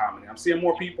into comedy. I'm seeing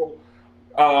more people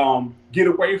get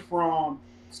away from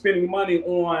spending money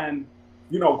on,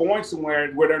 going somewhere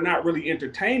where they're not really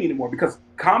entertaining anymore, because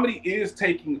comedy is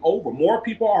taking over. More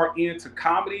people are into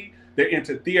comedy. They're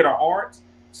into theater arts.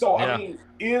 So, I mean,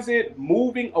 is it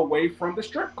moving away from the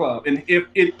strip club? And if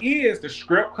it is, the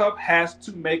strip club has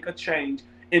to make a change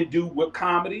and do what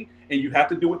comedy and you have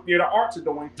to do what theater arts are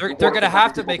doing. They're going to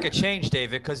have to make a change,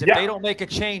 David, because if they don't make a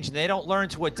change and they don't learn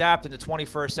to adapt in the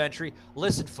 21st century,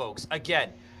 listen, folks, again,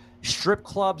 strip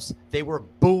clubs, they were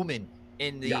booming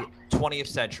in the 20th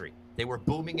century. They were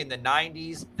booming in the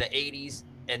 90s, the 80s,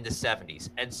 and the 70s,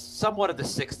 and somewhat of the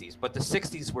 60s. But the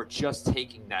 60s were just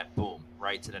taking that boom,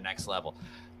 right, to the next level.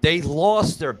 They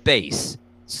lost their base.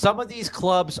 Some of these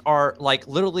clubs are, like,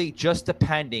 literally just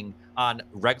depending on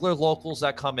regular locals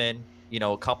that come in,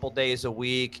 a couple days a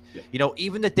week.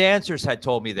 Even the dancers had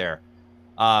told me there.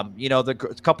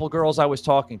 The couple girls I was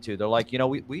talking to, they're like,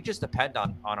 we just depend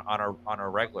on our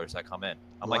regulars that come in.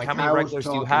 I'm like, how many regulars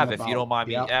do you have, if you don't mind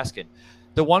me asking?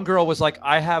 The one girl was like,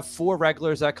 I have 4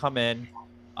 regulars that come in.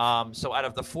 So out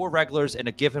of the 4 regulars in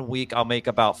a given week, I'll make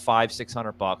about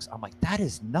 $500-600. I'm like, that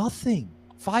is nothing.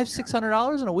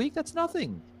 $500-600 in a week? That's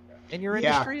nothing. In your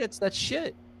industry, that's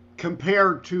shit.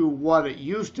 Compared to what it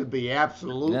used to be,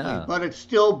 absolutely. Yeah. But it's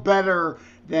still better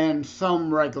than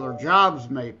some regular jobs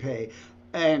may pay.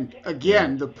 And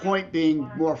again, the point being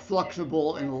more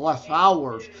flexible and less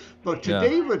hours. But to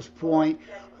David's point,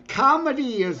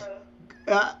 comedy is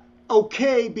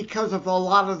okay because of a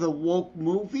lot of the woke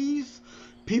movies,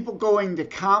 people going to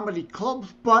comedy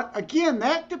clubs. But again,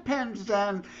 that depends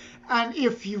then on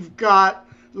if you've got,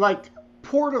 like,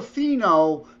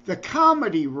 Portofino, the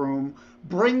comedy room,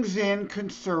 brings in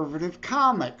conservative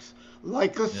comics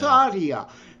like Asadia,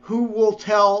 who will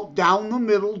tell down the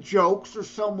middle jokes or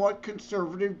somewhat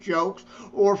conservative jokes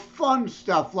or fun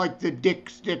stuff like the Dick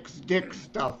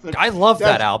stuff. I love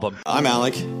that album. I'm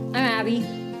Alec. I'm Abby.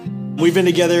 We've been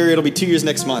together, it'll be 2 years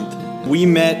next month. We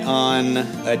met on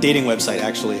a dating website,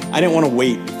 actually. I didn't want to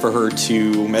wait for her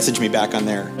to message me back on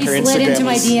there. He slid into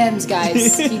my DMs,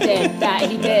 guys. He did. That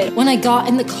he did. When I got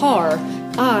in the car,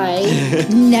 I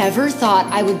never thought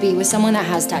I would be with someone that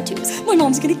has tattoos. My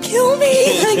mom's gonna kill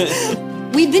me.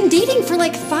 Like, we've been dating for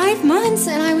like 5 months,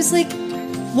 and I was like,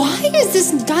 why is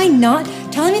this guy not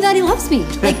telling me that he loves me?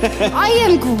 Like, I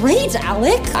am great,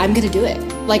 Alec. I'm gonna do it.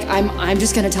 Like, I'm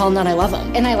just gonna tell him that I love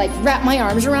him. And I like wrap my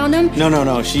arms around him.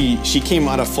 No. She came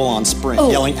out of full-on sprint,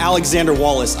 yelling, Alexander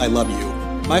Wallace, I love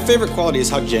you. My favorite quality is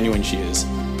how genuine she is.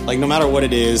 Like, no matter what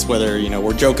it is, whether,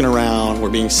 we're joking around, we're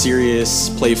being serious,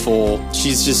 playful,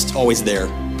 she's just always there.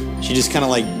 She just kind of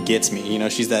like gets me,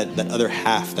 she's that other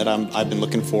half that I've been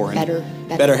looking for. And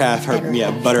better half,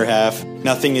 butter half.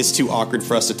 Nothing is too awkward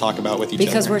for us to talk about with each other.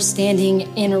 Because we're standing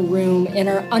in a room in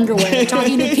our underwear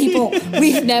talking to people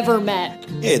we've never met.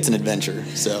 It's an adventure,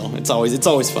 so it's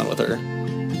always fun with her.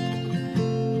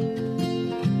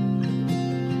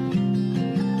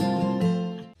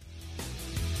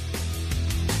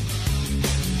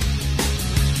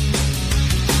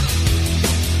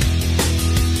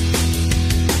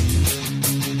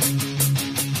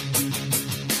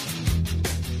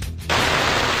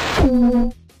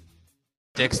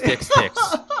 Dicks.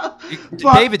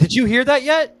 David, did you hear that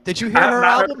yet? Did you hear her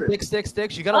album? Dicks.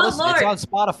 You gotta listen. Lord. It's on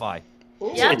Spotify.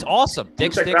 Yeah. It's awesome.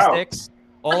 Dicks.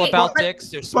 All Okay, about but- dicks.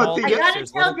 There's small I dicks. gotta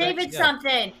there's tell little dicks. David Yeah.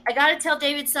 something. I gotta tell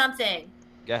David something.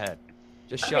 Go ahead.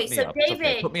 Just Okay, shut me so up. It's okay.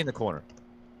 David- Put me in the corner.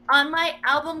 On my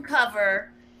album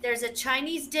cover, there's a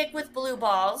Chinese dick with blue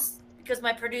balls because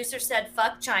my producer said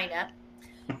fuck China.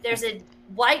 There's a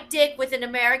white dick with an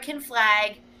American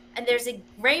flag, and there's a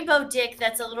rainbow dick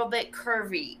that's a little bit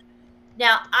curvy.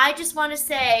 Now, I just want to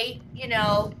say,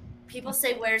 people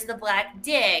say, where's the black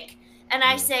dick? And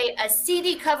I say, a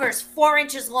CD cover is 4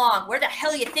 inches long. Where the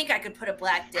hell you think I could put a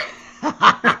black dick?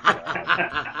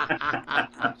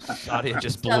 Sadia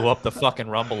just blew up the fucking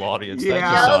Rumble audience. No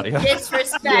Thank you, Sadia.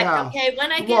 disrespect. Yeah. Okay,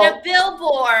 when I get a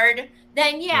billboard,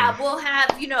 then we'll have,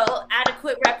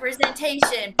 adequate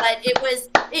representation. But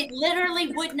it literally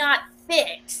would not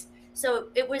fit. So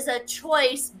it was a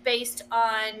choice based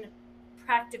on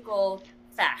practical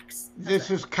facts. This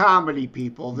is comedy,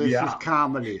 people. This is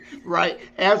comedy, right?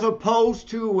 As opposed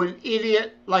to an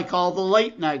idiot like all the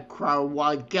late night crowd,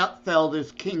 while Gutfeld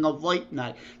is king of late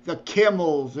night. The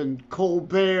Kimmels and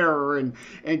Colbert and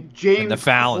James And the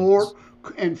Fallons.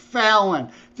 Cort and Fallon.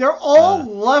 They're all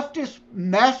leftist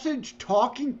message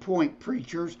talking point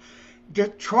preachers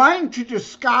trying to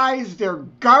disguise their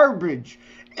garbage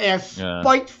as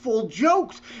spiteful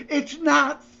jokes. It's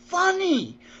not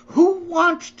funny. Who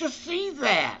wants to see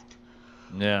that?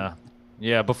 Yeah.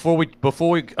 Before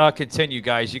we continue,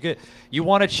 guys, you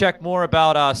want to check more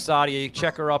about Sadia? You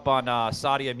check her up on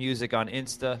Sadia Music on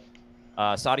Insta.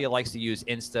 Sadia likes to use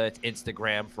Insta. It's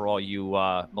Instagram for all you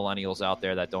millennials out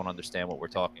there that don't understand what we're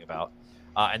talking about.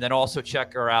 And then also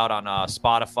check her out on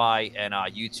Spotify and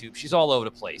YouTube. She's all over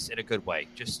the place in a good way.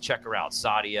 Just check her out,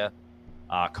 Sadia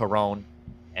Caron,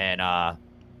 and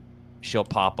she'll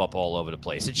pop up all over the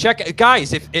place. And check,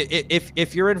 guys,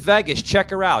 if you're in Vegas,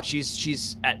 check her out.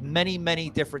 She's at many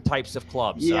different types of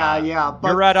clubs. Yeah. But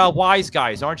you're at Wise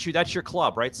Guys, aren't you? That's your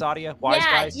club, right, Sadia? Wise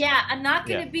Guys. Yeah. I'm not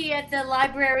going to be at the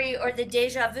library or the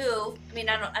Deja Vu. I mean,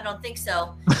 I don't think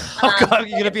so. Oh God,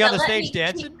 you're gonna be on the stage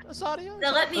dancing, Sadia?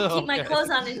 They'll let me keep my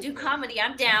clothes on and do comedy.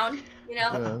 I'm down.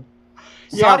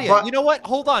 Sadia, you know what?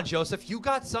 Hold on, Joseph. You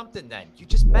got something then. You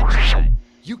just mentioned that.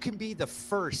 You can be the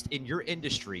first in your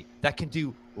industry that can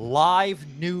do live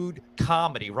nude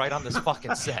comedy right on this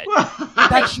fucking set.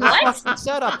 That's your fucking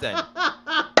setup then.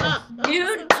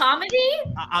 Nude comedy?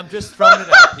 I'm just throwing it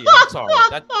out to you. I'm sorry.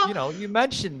 You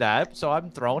mentioned that, so I'm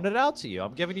throwing it out to you.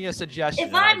 I'm giving you a suggestion.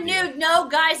 If I'm nude, no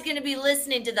guy's going to be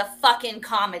listening to the fucking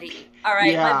comedy. All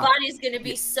right? Yeah. My body's going to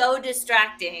be so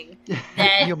distracting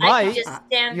that You I might. can just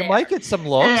stand there. You might get some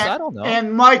looks. I don't know.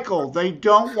 And Michael, they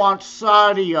don't want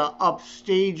Sadia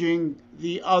upstaging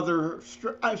the other,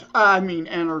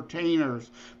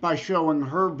 entertainers by showing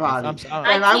her body.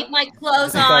 I keep my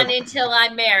clothes on until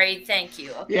I'm married. Thank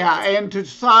you. Okay. Yeah, and to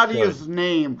Sadia's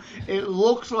name, it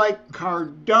looks like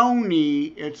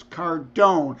Cardone. It's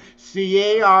Cardone.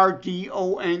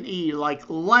 Cardone. Like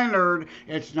Leonard.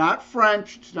 It's not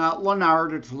French. It's not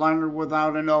Leonard. It's Leonard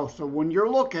without an O. So when you're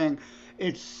looking,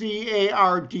 it's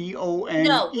Cardone.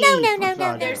 No.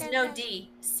 There's no D.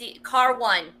 Car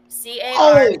 1. C-A-R.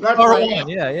 Oh, that's right.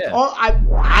 Yeah. Oh,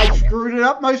 I screwed it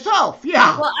up myself.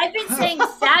 Yeah. Well, I've been saying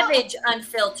Savage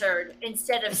Unfiltered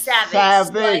instead of Savage.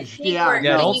 Savage, So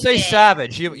yeah. Don't say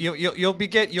Savage.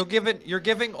 You're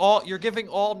giving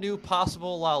all new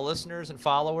possible listeners and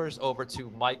followers over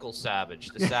to Michael Savage,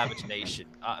 the Savage Nation.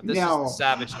 This is the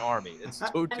Savage Army. It's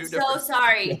two I'm different. so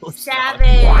sorry.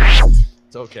 Savage.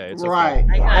 It's okay. It's right.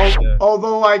 Okay.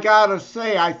 Although I gotta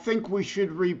say, I think we should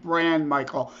rebrand,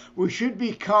 Michael. We should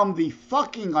become the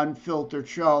fucking Unfiltered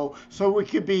Show, so we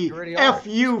could be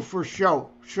FU for sure.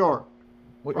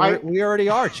 Right? We already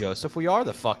are, Joseph. We are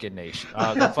the fucking nation.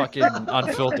 The fucking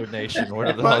Unfiltered Nation,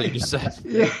 whatever the hell you just said.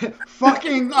 Yeah,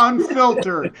 fucking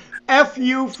Unfiltered.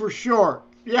 FU for short.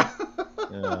 Yeah.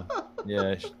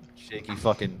 Yeah. Shaky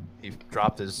he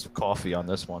dropped his coffee on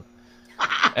this one.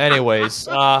 Anyways,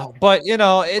 but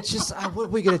it's just what are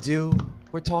we gonna do?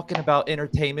 We're talking about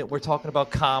entertainment. We're talking about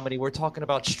comedy. We're talking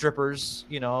about strippers.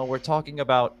 We're talking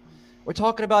about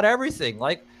everything.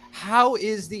 Like, how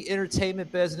is the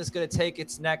entertainment business gonna take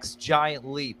its next giant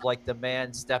leap? Like the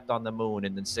man stepped on the moon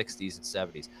in the 60s and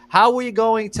 70s. How are we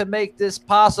going to make this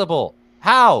possible?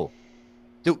 How?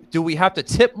 Do we have to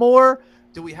tip more?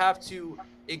 Do we have to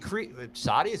increase?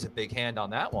 Saudi is a big hand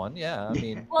on that one. Yeah, I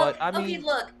mean, okay,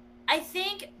 look. I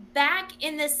think back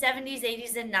in the 70s,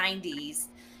 80s, and 90s,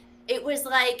 it was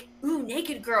like, ooh,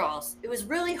 naked girls. It was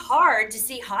really hard to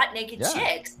see hot naked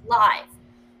chicks live.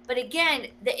 But again,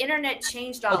 the internet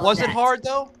changed all of that. Was it hard,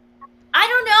 though? I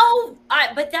don't know.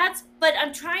 But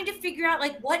I'm trying to figure out,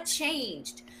 like, what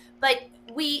changed. But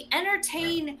we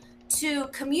entertain to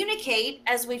communicate,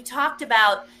 as we've talked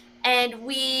about, and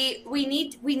we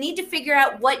need to figure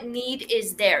out what need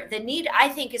is there. The need, I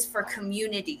think, is for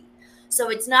community. So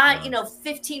it's not,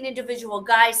 15 individual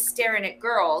guys staring at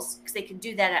girls, because they can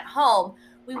do that at home.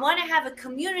 We want to have a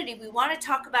community. We want to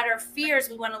talk about our fears.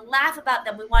 We want to laugh about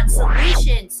them. We want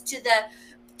solutions to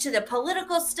the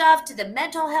political stuff, to the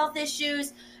mental health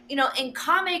issues. And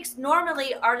comics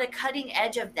normally are the cutting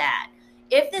edge of that.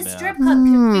 If the strip club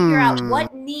can figure out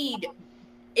what need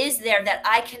is there that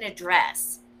I can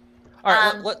address. All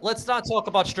right, let's not talk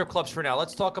about strip clubs for now.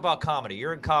 Let's talk about comedy.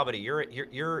 You're in comedy.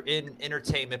 You're in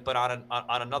entertainment, but on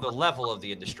another level of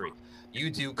the industry.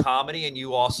 You do comedy, and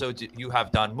you also you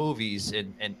have done movies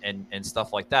and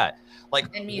stuff like that. Like,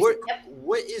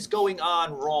 what is going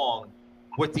on wrong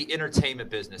with the entertainment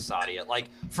business, Sadia?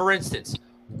 Like, for instance,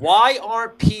 why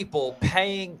aren't people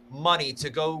paying money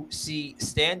to go see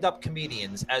stand-up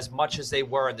comedians as much as they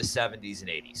were in the 70s and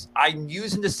 80s? I'm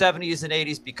using the 70s and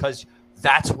 80s because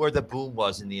that's where the boom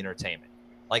was in the entertainment.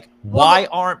 Like, why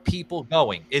aren't people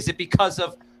going? Is it because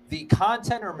of the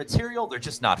content or material? They're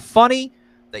just not funny.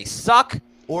 They suck,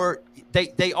 or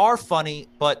they are funny,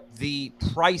 but the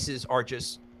prices are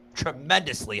just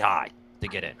tremendously high to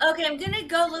get in. Okay, I'm going to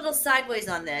go a little sideways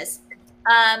on this.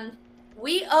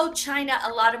 We owe China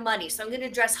a lot of money, so I'm going to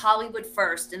address Hollywood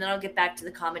first, and then I'll get back to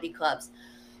the comedy clubs.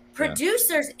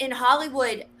 Producers in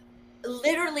Hollywood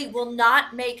literally will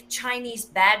not make Chinese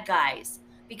bad guys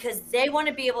because they want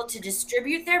to be able to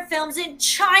distribute their films in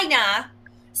China.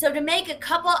 So to make a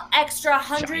couple extra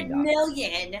 $100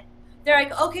 million, they're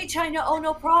like, okay, China, oh,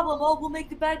 no problem. Oh, we'll make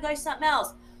the bad guy something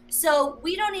else. So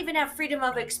we don't even have freedom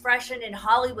of expression in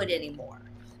Hollywood anymore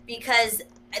because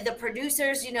the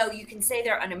producers, you can say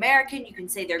they're un-American, you can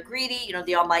say they're greedy,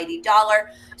 the almighty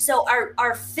dollar. So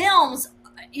our films,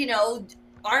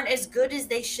 aren't as good as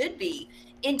they should be.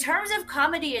 In terms of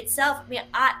comedy itself,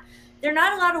 there are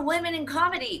not a lot of women in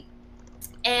comedy,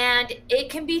 and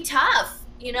it can be tough.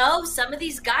 Some of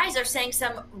these guys are saying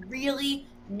some really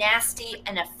nasty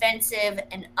and offensive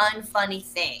and unfunny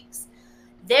things.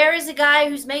 There is a guy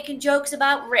who's making jokes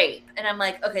about rape, and I'm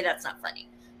like, okay, that's not funny.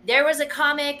 There was a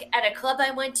comic at a club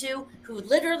I went to who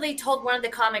literally told one of the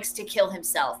comics to kill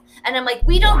himself, and I'm like,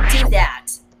 we don't do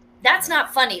that. That's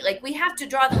not funny. Like, we have to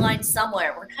draw the line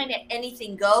somewhere. We're kind of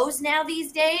anything goes now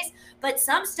these days, but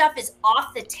some stuff is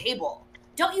off the table.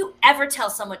 Don't you ever tell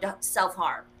someone to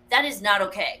self-harm. That is not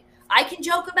okay. I can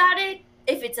joke about it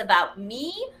if it's about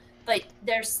me, but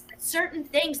there's certain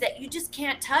things that you just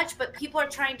can't touch, but people are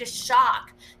trying to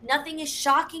shock. Nothing is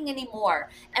shocking anymore.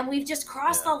 And we've just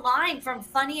crossed the line from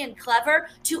funny and clever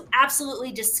to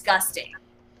absolutely disgusting.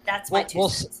 That's my two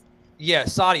cents. Yeah,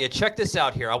 Sadia, check this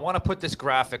out here. I want to put this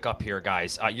graphic up here,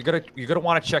 guys. You're gonna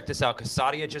want to check this out because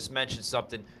Sadia just mentioned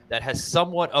something that has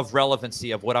somewhat of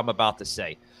relevancy of what I'm about to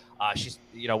say.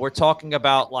 We're talking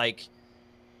about like,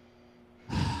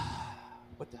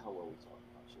 what the hell were we talking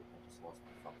about? Shit, I just lost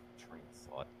my fucking train of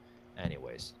thought.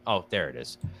 Anyways, oh, there it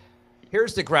is.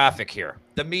 Here's the graphic here.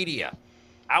 The media,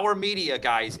 our media,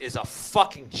 guys, is a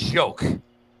fucking joke.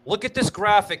 Look at this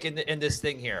graphic in this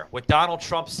thing here with Donald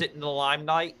Trump sitting in the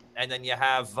limelight, and then you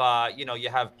have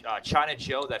China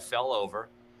Joe that fell over,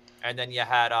 and then you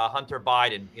had Hunter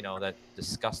Biden, that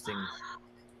disgusting.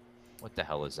 What the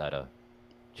hell is that?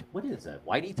 What is that?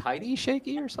 Whitey tighty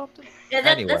shaky or something? Yeah,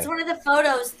 anyway. That's one of the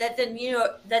photos that the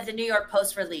New York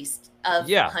Post released of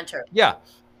Hunter. Yeah,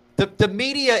 the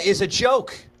media is a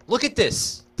joke. Look at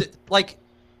this. When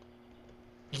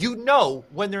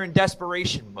they're in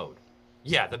desperation mode.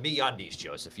 Yeah, the MeUndies,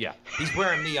 Joseph. Yeah, he's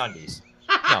wearing MeUndies.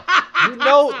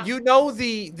 No,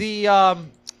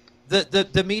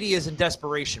 the media is in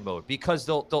desperation mode because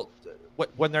they'll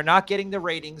when they're not getting the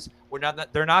ratings,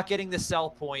 they're not getting the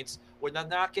sell points, when they're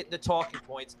not getting the talking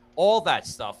points, all that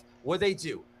stuff. What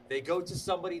do? They go to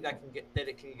somebody that can get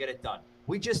it done.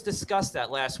 We just discussed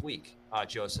that last week,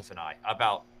 Joseph and I,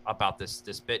 about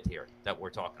this bit here that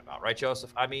we're talking about, right,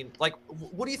 Joseph? I mean, like,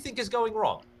 what do you think is going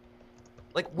wrong?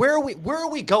 Like, where are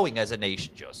we going as a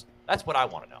nation, Joseph? That's what I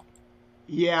want to know.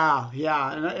 Yeah.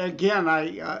 And again,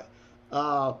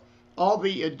 all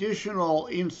the additional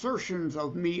insertions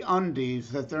of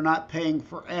MeUndies that they're not paying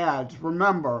for ads.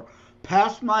 Remember,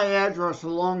 pass my address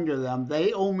along to them.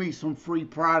 They owe me some free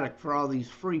product for all these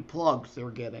free plugs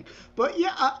they're getting. But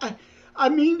yeah, I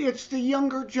mean, it's the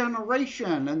younger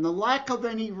generation and the lack of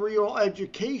any real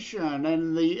education,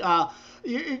 and the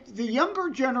younger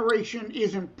generation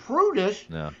isn't prudish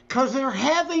because they're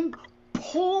having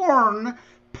porn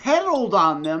peddled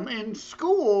on them in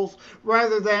schools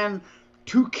rather than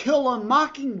To Kill a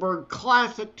Mockingbird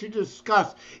classic to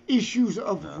discuss issues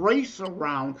of race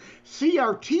around.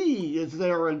 CRT is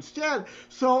there instead.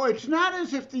 So it's not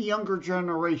as if the younger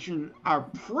generation are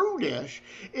prudish.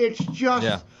 It's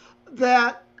just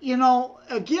that,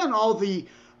 again, all the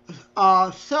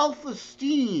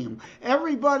self-esteem.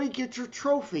 Everybody gets your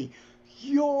trophy.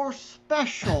 You're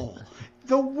special.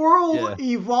 The world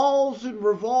evolves and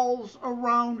revolves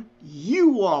around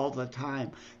you all the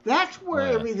time. That's where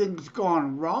everything's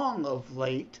gone wrong of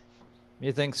late.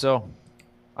 You think so?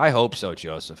 I hope so,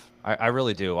 Joseph. I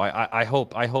really do. I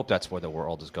hope that's where the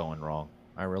world is going wrong.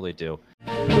 I really do.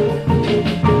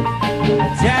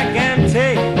 Jack and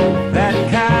take that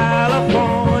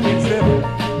California trip.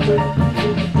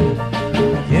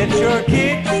 Get your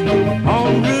kicks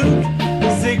on Route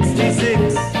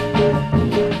 66.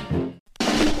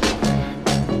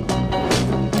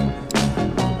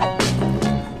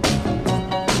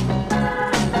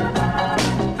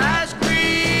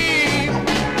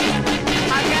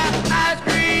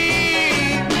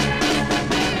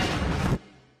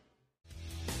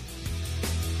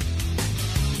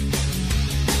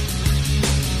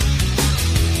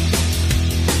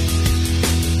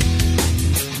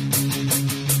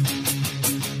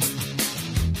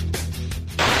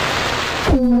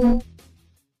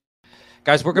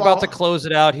 Guys, we're about to close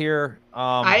it out here.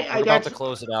 We're about to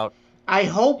close it out. I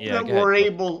hope that we're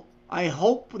able. I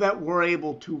hope that we're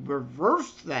able to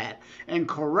reverse that and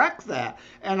correct that.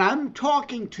 And I'm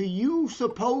talking to you,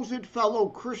 supposed fellow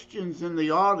Christians in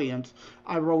the audience.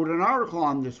 I wrote an article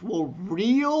on this. Will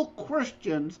real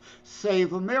Christians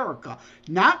save America?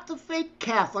 Not the fake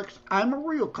Catholics. I'm a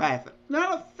real Catholic.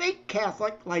 Not a fake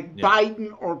Catholic like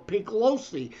Biden or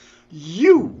Pelosi.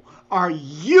 Are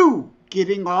you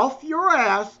getting off your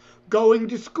ass, going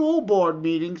to school board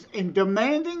meetings and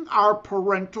demanding our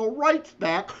parental rights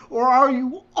back, or are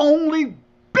you only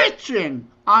bitching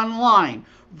online,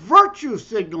 virtue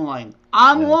signaling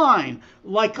online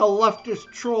like a leftist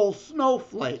troll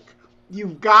snowflake?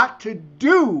 You've got to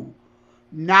do,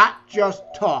 not just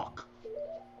talk.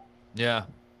 Yeah.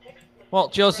 Well,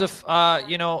 Joseph,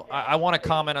 I want to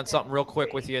comment on something real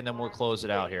quick with you, and then we'll close it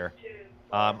out here.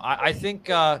 I think...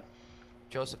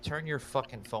 Joseph, turn your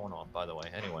fucking phone on, by the way.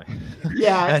 Anyway.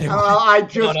 Yeah, anyway. I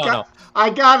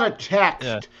got a text.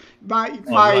 Yeah. You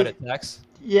got a text?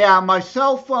 Yeah, my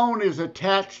cell phone is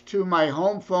attached to my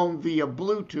home phone via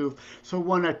Bluetooth. So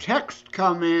when a text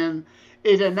come in,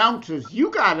 it announces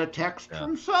you got a text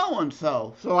from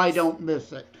so-and-so, so I don't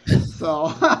miss it.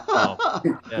 So.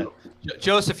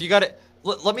 Joseph, you got it.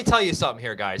 Let me tell you something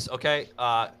here, guys, okay?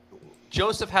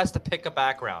 Joseph has to pick a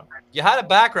background. You had a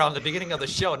background at the beginning of the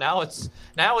show. Now it's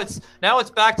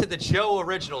back to the Joe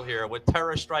original here with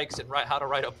terror strikes and how to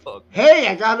write a book. Hey,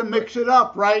 I got to mix it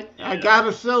up, right? Yeah. I got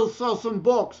to sell some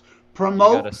books.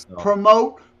 Promote.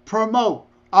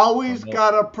 Always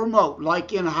got to promote.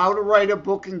 Like in How to Write a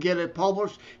Book and Get It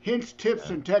Published, hints, tips,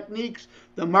 and techniques,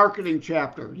 the marketing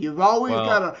chapter. You've always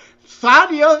got to.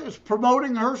 Sadia is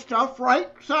promoting her stuff,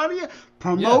 right, Sadia?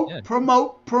 Promote.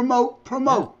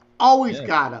 Always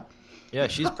gotta. Yeah,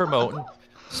 she's promoting.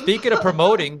 Speaking of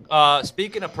promoting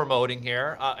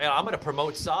here, I'm going to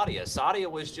promote Sadia. Sadia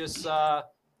was just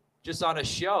on a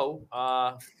show.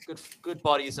 Good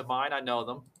buddies of mine. I know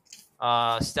them.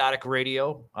 Static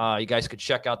Radio. You guys could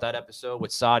check out that episode with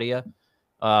Sadia,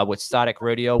 with Static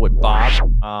Radio with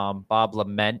Bob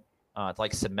Lament. It's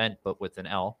like cement, but with an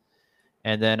L.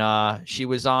 And then she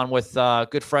was on with a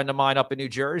good friend of mine up in New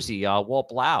Jersey, Walt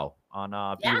Blau, on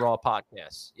B-Raw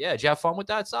Podcast. Yeah, did you have fun with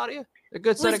that, Sadia? They're a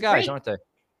good set of guys, aren't they?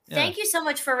 Yeah. Thank you so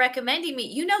much for recommending me.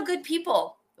 You know good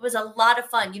people. It was a lot of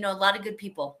fun. You know a lot of good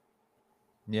people.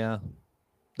 Yeah.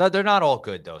 They're not all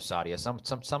good, though, Sadia. Some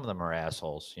of them are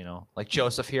assholes, you know. Like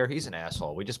Joseph here, he's an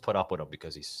asshole. We just put up with him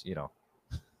because he's, you know.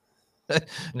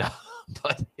 No,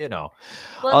 but, you know.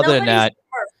 Well, other than that.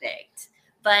 Perfect.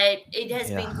 But it has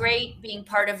been great being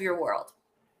part of your world.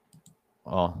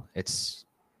 Well,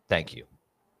 thank you.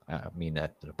 I mean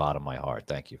that to the bottom of my heart.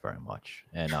 Thank you very much.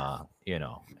 And, you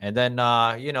know, and then,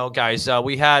 you know, guys,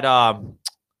 we had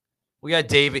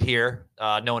David here,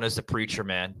 known as the Preacher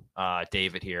Man.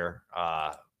 David here,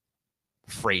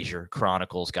 Fraser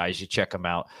Chronicles, guys, you check him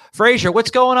out. Fraser,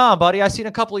 what's going on, buddy? I've seen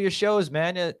a couple of your shows,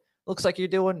 man. It looks like you're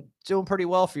doing pretty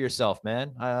well for yourself,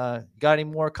 man. Got any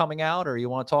more coming out, or you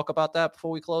want to talk about that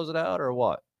before we close it out, or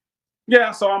what?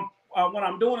 Yeah, so what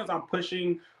I'm doing is I'm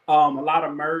pushing a lot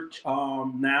of merch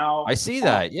now. I see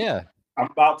that. Yeah, I'm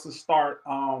about to start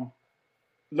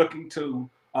looking to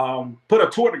put a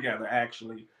tour together,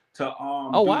 actually, to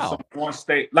wow, some on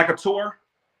stage, like a tour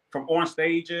from on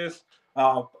stages,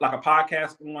 like a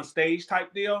podcast on stage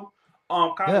type deal.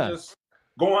 Kind of just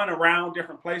going around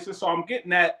different places. So I'm getting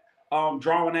that,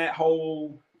 drawing that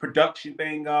whole production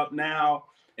thing up now,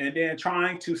 and then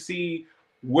trying to see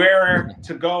where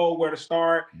to go, where to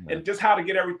start, and just how to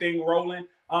get everything rolling.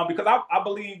 Because I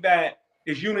believe that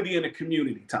it's unity in the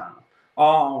community time.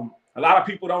 A lot of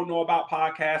people don't know about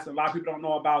podcasts, and a lot of people don't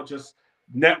know about just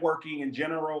networking in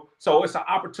general. So it's an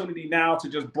opportunity now to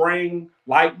just bring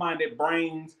like-minded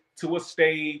brains to a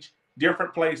stage,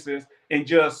 different places, and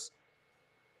just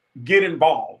get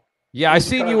involved. Yeah, I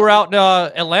seen you were out in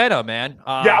Atlanta, man.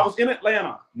 Yeah, I was in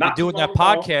Atlanta. Not doing that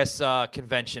podcast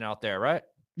convention out there, right?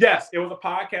 Yes, it was a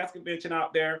podcast convention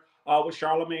out there with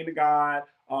Charlamagne the God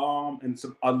and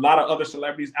a lot of other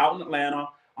celebrities out in Atlanta.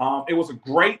 It was a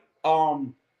great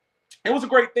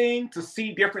thing to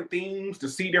see different themes, to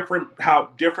see different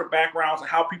backgrounds and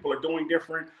how people are doing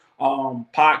different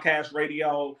podcast,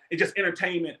 radio, and just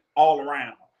entertainment all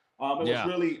around. It was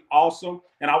really awesome,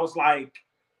 and I was like,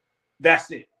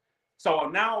 "That's it." So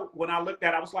now, when I looked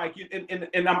at it, I was like, and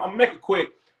I'm gonna make it quick,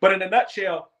 but in a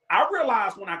nutshell, I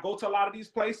realized when I go to a lot of these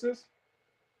places,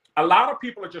 a lot of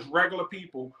people are just regular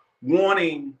people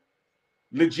wanting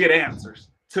legit answers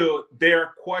to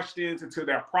their questions and to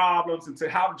their problems and to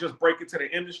how to just break into the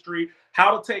industry,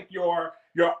 how to take your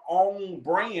own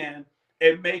brand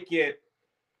and make it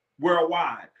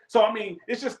worldwide. So, I mean,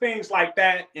 it's just things like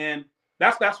that. And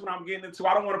that's what I'm getting into.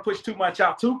 I don't want to push too much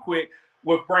out too quick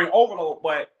with brain overload,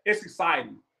 but it's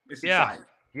exciting. It's exciting.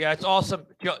 Yeah, it's awesome.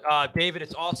 David,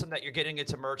 it's awesome that you're getting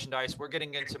into merchandise. We're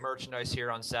getting into merchandise here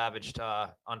on Savaged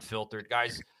Unfiltered.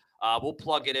 Guys, we'll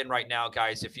plug it in right now,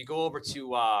 guys. If you go over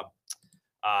to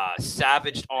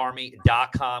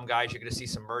savagedarmy.com, guys, you're going to see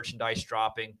some merchandise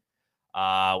dropping.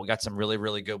 We got some really,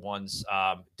 really good ones.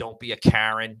 Don't Be a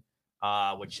Karen,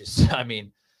 which is, I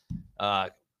mean,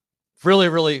 really,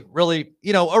 really, really,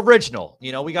 you know, original.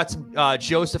 You know, we got some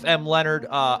Joseph M. Leonard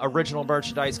original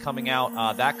merchandise coming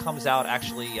out. That comes out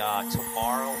actually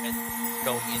tomorrow and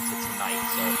going into tonight.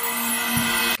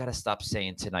 So gotta stop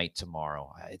saying tonight,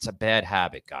 tomorrow. It's a bad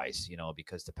habit, guys, you know,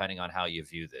 because depending on how you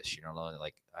view this, you know,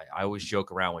 like I always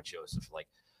joke around with Joseph, like,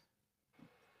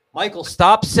 Michael,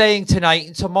 stop saying tonight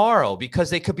and tomorrow, because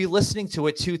they could be listening to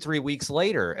it 2-3 weeks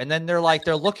later. And then they're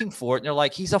looking for it. And they're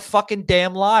like, he's a fucking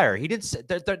damn liar. He didn't say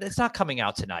it's not coming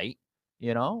out tonight.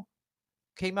 You know,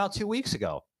 came out 2 weeks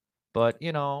ago, but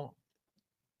you know,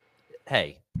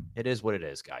 hey, it is what it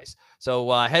is, guys.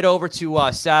 So head over to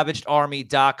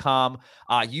savagedarmy.com.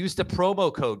 Use the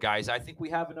promo code, guys. I think we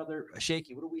have another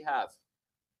Shaky. What do we have?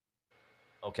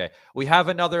 Okay. We have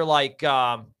another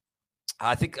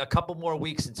I think a couple more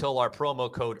weeks until our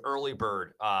promo code Early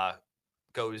Bird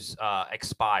goes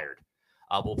expired.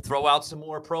 We'll throw out some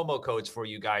more promo codes for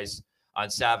you guys on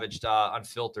Savaged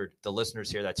Unfiltered, the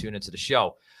listeners here that tune into the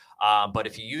show. But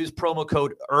if you use promo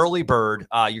code Early Bird,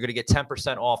 you're going to get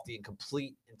 10% off the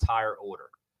complete entire order.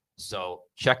 So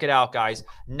check it out, guys.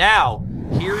 Now,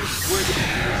 here's where the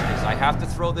confusion is. I have to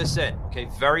throw this in. Okay,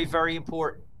 very, very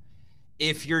important.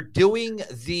 If you're doing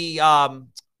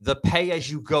the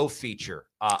pay-as-you-go feature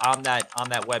on that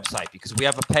website, because we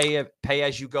have a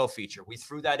pay-as-you-go feature, we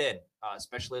threw that in,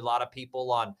 especially a lot of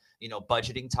people on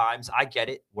budgeting times. I get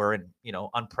it. We're in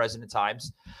unprecedented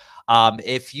times.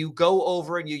 If you go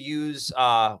over and you use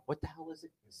what the hell is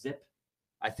it? Zip?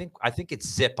 I think it's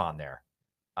Zip on there.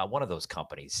 One of those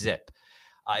companies, Zip.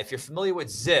 If you're familiar with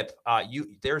Zip,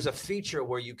 there's a feature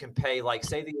where you can pay, like,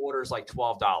 say the order is like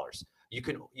 $12. You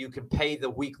can pay the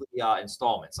weekly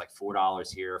installments, like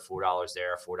 $4 here, $4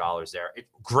 there, $4 there.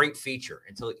 Great feature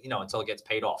until it gets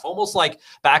paid off. Almost like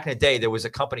back in the day, there was a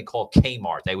company called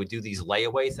Kmart. They would do these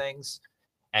layaway things,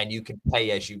 and you can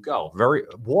pay as you go.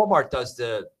 Walmart does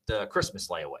the Christmas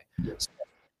layaway.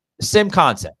 Same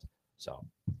concept. So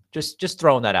just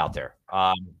throwing that out there.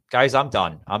 Guys, I'm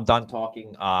done. I'm done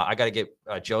talking. I got to get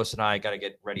Joseph and I got to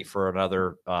get ready for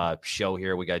another show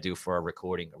here. We got to do for a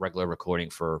regular recording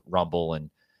for Rumble and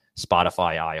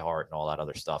Spotify, iHeart, and all that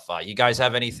other stuff. You guys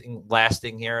have anything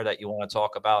lasting here that you want to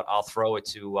talk about? I'll throw it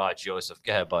to Joseph.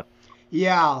 Go ahead, bud.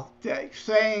 Yeah,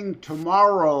 saying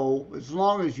tomorrow, as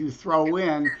long as you throw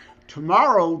in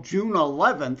tomorrow, June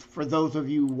 11th, for those of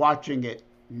you watching it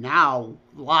now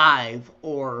live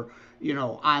or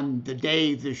on the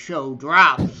day the show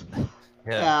drops.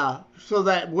 Yeah. So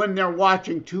that when they're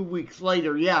watching 2 weeks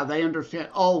later, they understand,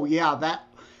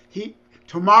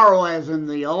 tomorrow as in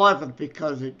the 11th,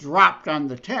 because it dropped on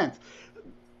the 10th.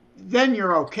 Then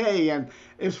you're okay. And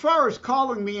as far as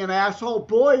calling me an asshole,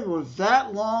 boy, was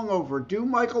that long overdue,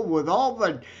 Michael, with all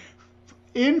the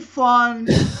in fun,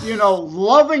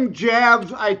 loving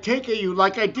jabs I take at you,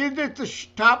 like I did at the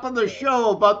top of the show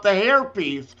about the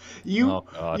hairpiece. You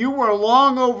were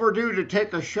long overdue to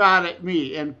take a shot at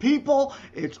me. And people,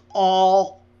 it's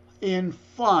all in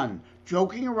fun.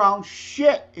 Joking around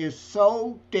shit is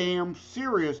so damn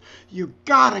serious. You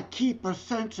gotta keep a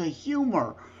sense of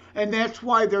humor. And that's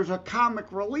why there's a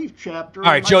comic relief chapter. All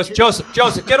right, Joseph,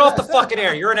 get off the fucking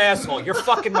air. You're an asshole. You're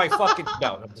fucking my fucking...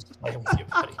 No, I'm just playing with you,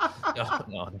 buddy.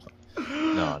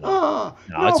 No.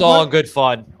 It's all good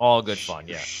fun. All good fun,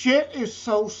 yeah. Shit is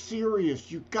so serious.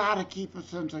 You gotta keep a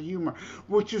sense of humor,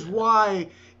 which is why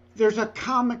there's a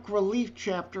comic relief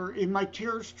chapter in my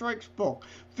Terror Strikes book.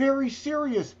 Very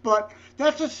serious, but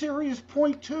that's a serious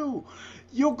point, too.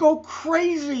 You'll go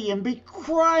crazy and be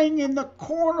crying in the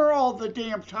corner all the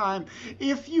damn time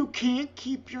if you can't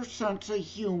keep your sense of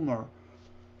humor.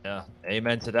 Yeah,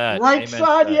 amen to that. Right,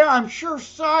 Sadia? I'm sure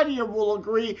Sadia will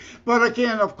agree. But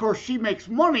again, of course, she makes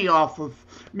money off of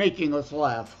making us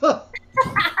laugh.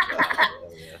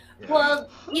 Well,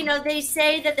 they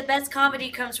say that the best comedy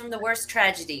comes from the worst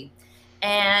tragedy.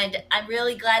 And I'm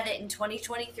really glad that in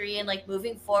 2023 and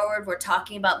moving forward, we're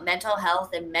talking about mental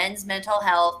health and men's mental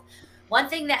health. One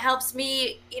thing that helps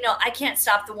me, I can't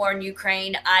stop the war in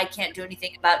Ukraine. I can't do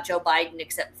anything about Joe Biden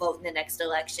except vote in the next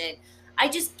election. I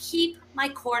just keep my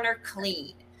corner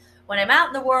clean. When I'm out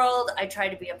in the world, I try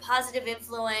to be a positive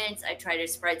influence. I try to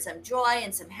spread some joy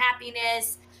and some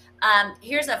happiness.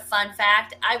 Here's a fun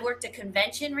fact. I worked a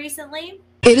convention recently.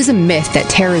 It is a myth that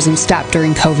terrorism stopped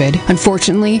during COVID.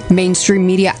 Unfortunately, mainstream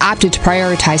media opted to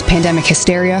prioritize pandemic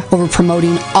hysteria over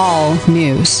promoting all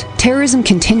news. Terrorism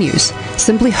continues.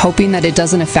 Simply hoping that it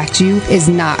doesn't affect you is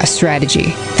not a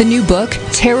strategy. The new book,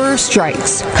 Terror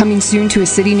Strikes, coming soon to a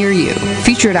city near you,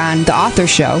 featured on The Author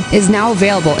Show, is now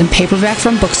available in paperback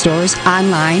from bookstores,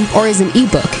 online, or as an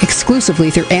ebook exclusively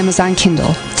through Amazon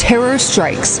Kindle. Terror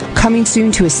Strikes, coming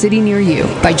soon to a city near you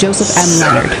by Joseph M.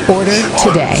 Leonard. Order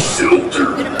today.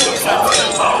 I'm going to put this on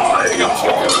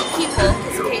people,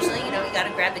 because occasionally, you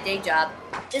gotta grab a day job.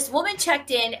 This woman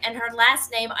checked in, and her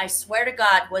last name, I swear to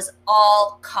God, was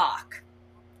Allcock.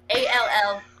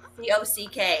 Allcock.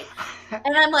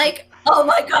 And I'm like, oh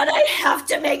my God, I have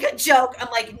to make a joke. I'm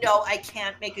like, no, I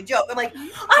can't make a joke. I'm like,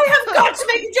 I have got to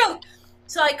make a joke.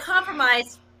 So I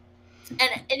compromised,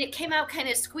 and it came out kind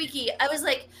of squeaky. I was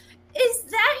like, is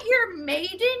that your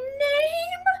maiden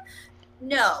name?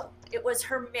 No. It was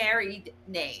her married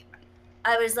name.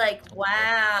 I was like,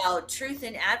 wow, truth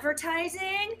in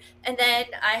advertising? And then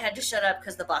I had to shut up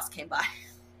because the boss came by.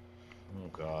 Oh,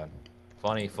 God.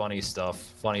 Funny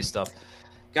stuff.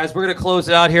 Guys, we're going to close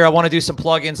it out here. I want to do some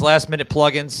plugins, last-minute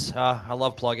plugins. I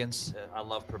love plugins. I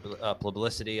love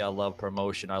publicity. I love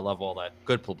promotion. I love all that.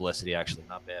 Good publicity, actually,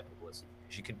 not bad publicity.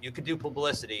 You can do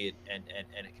publicity and it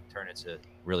can turn into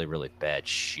really, really bad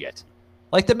shit.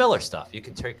 Like the Miller stuff. You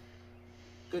can take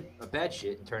bad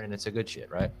shit and turn it into good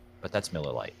shit, right? But that's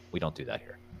Miller Lite. We don't do that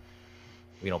here.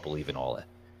 We don't believe in all that.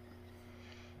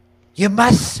 You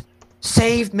must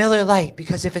save Miller Lite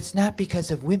because if it's not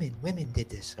because of women did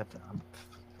this.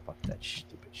 Fuck that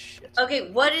stupid shit. Okay,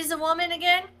 what is a woman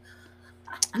again?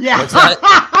 Yeah. What's that?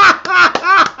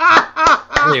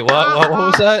 Wait, what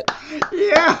was that?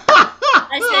 Yeah.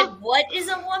 I said, what is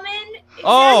a woman? Exactly.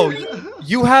 Oh,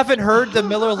 you haven't heard the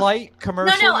Miller Lite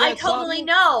commercial? No, I yet, totally Sabi?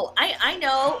 know. I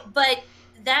know, but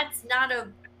that's not a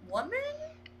woman?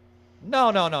 No.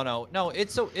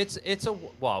 It's a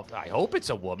well, I hope it's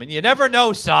a woman. You never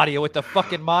know, Sadia, with the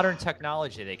fucking modern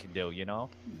technology they can do, you know?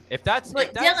 If that's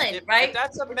But Dylan, right? If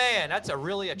that's a man, that's a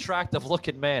really attractive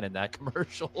looking man in that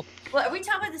commercial. What, are we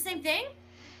talking about the same thing?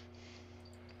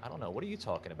 I don't know. What are you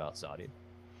talking about, Sadia?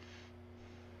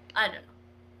 I don't know.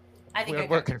 I think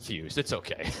We're confused. It's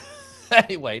okay.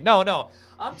 Anyway, no.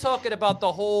 I'm talking about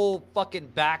the whole fucking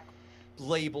back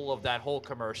label of that whole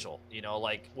commercial, you know,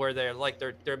 like where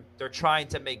they're trying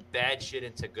to make bad shit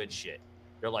into good shit.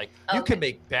 They're like, you can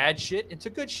make bad shit into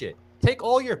good shit. Take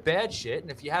all your bad shit, and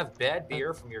if you have bad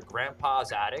beer from your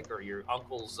grandpa's attic or your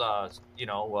uncle's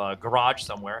garage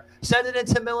somewhere, send it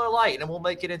into Miller Lite and we'll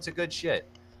make it into good shit.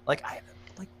 Like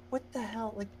what the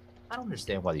hell? Like, I don't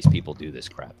understand why these people do this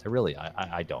crap.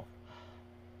 I don't.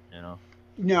 You know?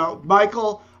 No,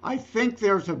 Michael, I think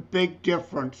there's a big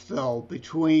difference, though,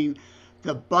 between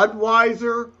the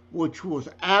Budweiser, which was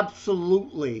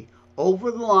absolutely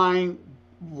over the line,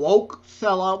 woke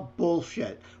sellout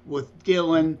bullshit with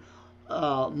Dylan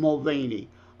Mulvaney.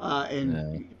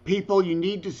 People, you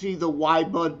need to see the Why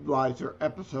Budweiser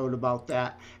episode about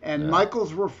that. And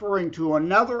Michael's referring to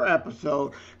another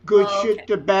episode, Good Shit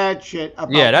to Bad Shit,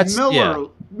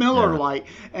 about Miller Lite.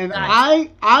 And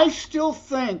I still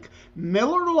think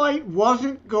Miller Lite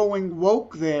wasn't going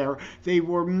woke there. They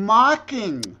were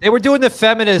mocking. They were doing the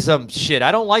feminism shit.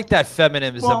 I don't like that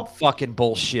feminism fucking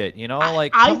bullshit. You know,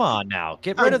 come on now.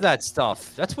 Get rid of that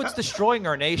stuff. That's what's destroying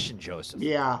our nation, Joseph.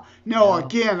 Yeah. No,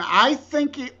 again, I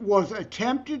think it was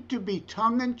attempted to be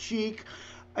tongue-in-cheek,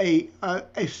 a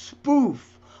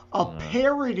spoof, a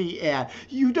parody ad.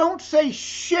 You don't say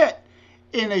shit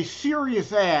in a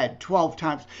serious ad 12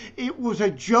 times. It was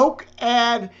a joke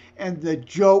ad, and the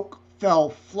joke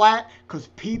fell flat because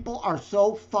people are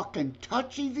so fucking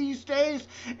touchy these days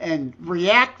and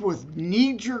react with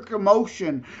knee-jerk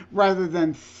emotion rather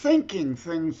than thinking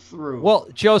things through. Well,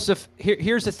 Joseph,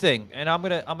 here's the thing, and I'm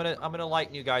gonna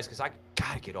lighten you guys because I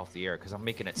gotta get off the air because I'm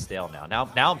making it stale now.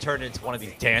 Now I'm turning into one of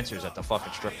these dancers at the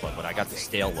fucking strip club, but I got the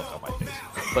stale look on my face.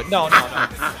 But no.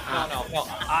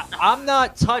 I'm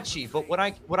not touchy, but when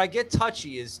I get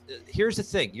touchy is here's the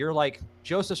thing. You're like,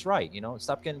 Joseph's right, you know,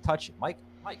 stop getting touchy. Mike,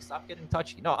 stop getting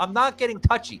touchy. No, I'm not getting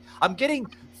touchy. I'm getting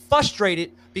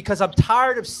frustrated because I'm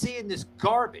tired of seeing this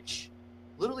garbage,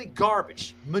 literally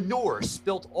garbage, manure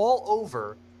spilt all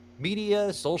over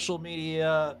media, social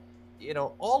media, you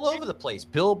know, all over the place,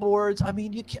 billboards. I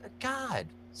mean, God,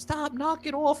 stop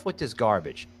knocking off with this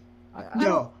garbage.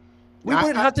 We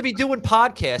wouldn't have to be doing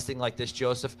podcasting like this,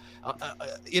 Joseph.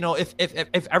 You know, if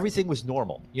everything was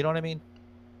normal, you know what I mean?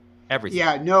 Everything.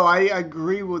 Yeah, no, I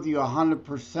agree with you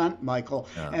 100%, Michael,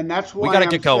 and that's why we got to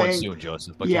get going soon,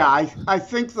 Joseph. But I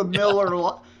think the Miller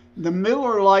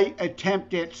Lite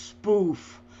attempt at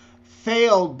spoof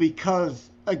failed because,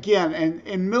 again,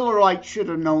 and Miller Lite should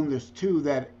have known this too,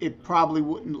 that it probably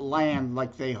wouldn't land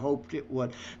like they hoped it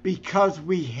would, because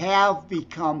we have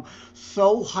become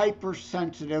so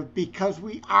hypersensitive, because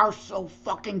we are so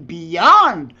fucking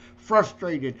beyond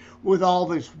frustrated with all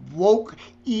this woke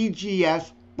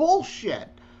EGS bullshit.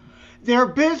 They're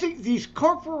busy, these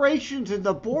corporations in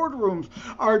the boardrooms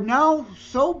are now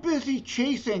so busy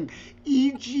chasing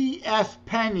EGS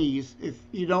pennies. If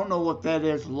you don't know what that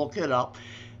is, look it up.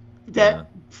 That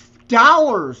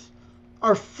dollars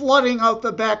are flooding out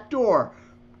the back door.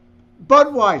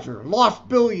 Budweiser lost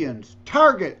billions.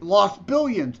 Target lost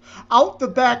billions out the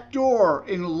back door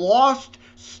in lost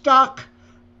stock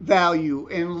value,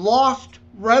 in lost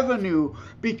revenue,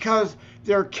 because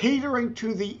they're catering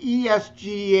to the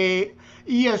ESG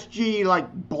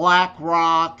like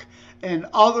BlackRock and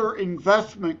other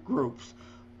investment groups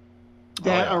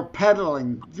that are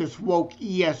peddling this woke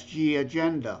ESG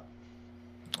agenda.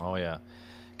 Oh yeah,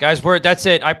 guys, that's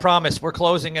it. I promise we're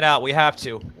closing it out. We have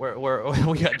to.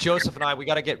 We got Joseph and I. We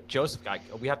got to get Joseph.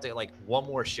 We have to like one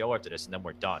more show after this, and then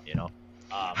we're done. You know.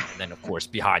 And then, of course,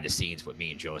 behind the scenes with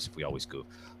me and Joseph, we always goof.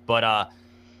 But,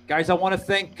 guys, I want to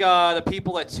thank the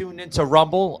people that tuned into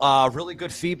Rumble. Really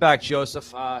good feedback,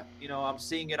 Joseph. I'm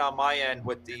seeing it on my end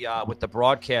with the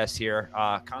broadcast here.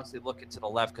 Constantly looking to the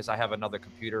left because I have another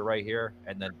computer right here,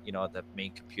 and then the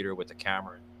main computer with the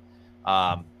camera.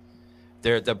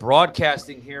 The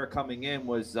broadcasting here coming in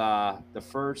was the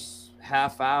first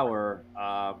half hour.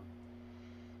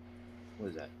 What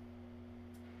is that?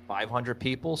 500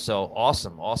 people. So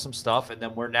awesome stuff. And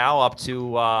then we're now up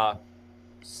to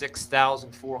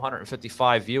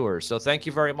 6,455 viewers. So thank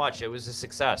you very much. It was a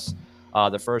success,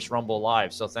 the first Rumble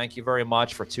Live. So thank you very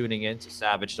much for tuning in to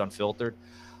Savaged Unfiltered.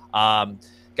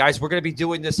 Guys, we're going to be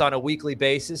doing this on a weekly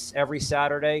basis every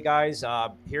Saturday, guys.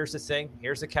 Here's the thing.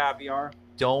 Here's the caviar.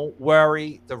 Don't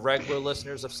worry, the regular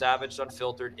listeners of Savaged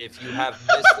Unfiltered, if you have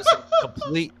missed this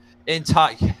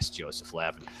entire yes, Joseph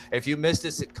laughing. If you missed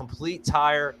this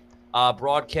entire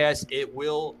broadcast, it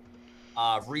will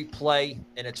replay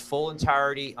in its full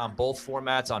entirety on both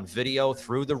formats, on video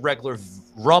through the regular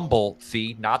Rumble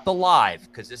feed, not the live,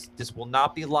 because this will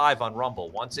not be live on Rumble.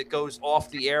 Once it goes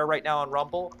off the air right now on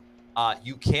Rumble,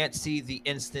 you can't see the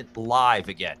instant live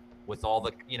again with all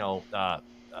the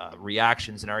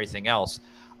reactions and everything else.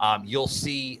 You'll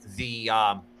see the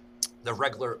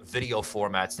regular video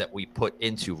formats that we put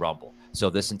into Rumble. So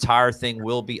this entire thing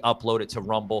will be uploaded to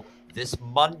Rumble this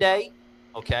Monday,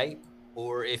 okay?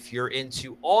 Or if you're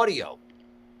into audio,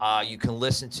 you can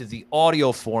listen to the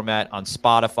audio format on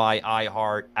Spotify,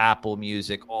 iHeart, Apple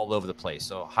Music, all over the place.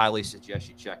 So highly suggest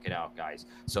you check it out, guys.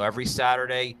 So every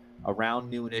Saturday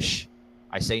around noonish,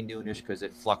 I say noonish because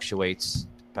it fluctuates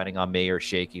depending on me or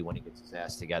Shaky when he gets his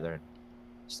ass together and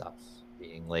stops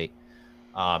being late.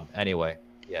 Anyway,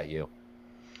 yeah, you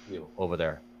over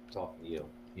there, talking to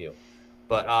you.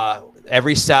 But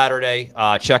every Saturday,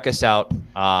 check us out.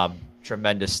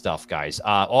 Tremendous stuff, guys.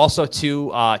 Also,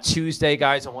 Tuesday,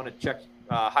 guys, I want to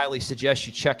highly suggest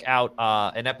you check out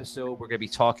an episode. We're going to be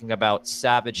talking about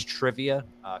Savage Trivia,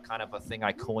 kind of a thing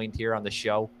I coined here on the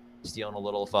show, stealing a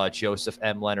little of Joseph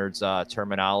M. Leonard's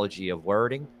terminology of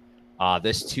wording.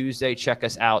 This Tuesday, check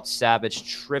us out, Savage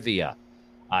Trivia.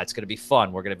 It's going to be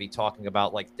fun. We're going to be talking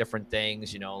about like different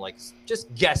things, like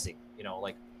just guessing,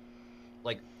 like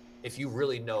if you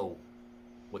really know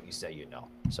what you say you know.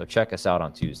 So check us out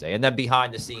on Tuesday. And then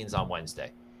behind the scenes on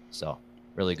Wednesday. So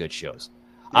really good shows.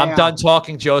 Yeah. I'm done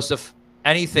talking, Joseph.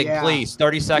 Anything, please.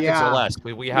 30 seconds or less.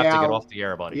 We have to get off the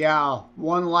air, buddy. Yeah.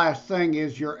 One last thing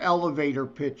is your elevator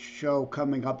pitch show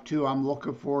coming up, too. I'm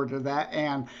looking forward to that.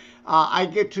 And I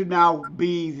get to now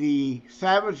be the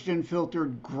Savaged and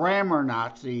Filtered grammar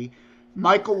Nazi.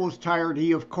 Michael was tired.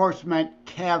 He, of course, meant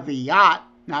caveat,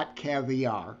 not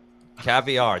caviar.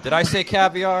 Caviar. Did I say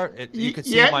caviar? You could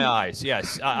see in my eyes.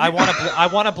 Yes. I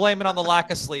want to blame it on the lack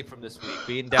of sleep from this week.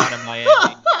 Being down in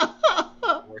Miami,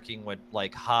 working with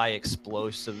like high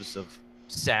explosives of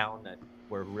sound that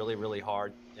were really, really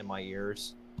hard in my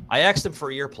ears. I asked them for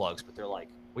earplugs, but they're like,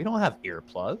 we don't have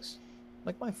earplugs.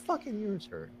 Like, my fucking ears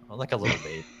hurt. I'm like a little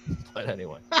baby. But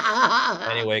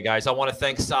anyway, guys, I want to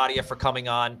thank Sadia for coming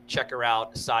on. Check her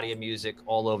out. Sadia Music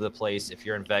all over the place. If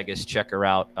you're in Vegas, check her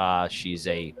out. She's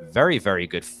a very, very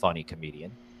good, funny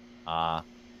comedian. Yeah,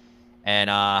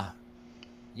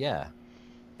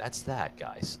 that's that,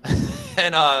 guys.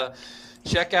 And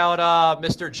check out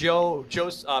Mr. Joe.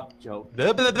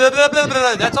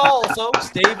 That's all,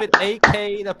 folks. David,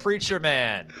 A.K. the Preacher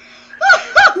Man.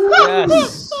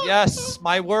 Yes.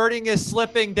 My wording is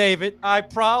slipping, David. I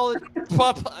can't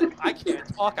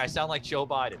talk. I sound like Joe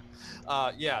Biden.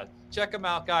 Yeah, check him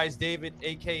out, guys. David,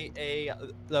 aka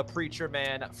the Preacher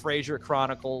Man, Fraser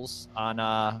Chronicles on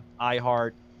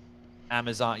iHeart,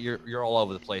 Amazon. You're all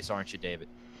over the place, aren't you, David?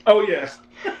 Oh yes.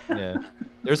 Yeah.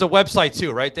 There's a website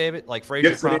too, right, David? Like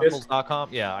FraserChronicles.com.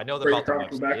 Yeah, I know about the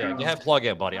website. Yeah, go ahead, plug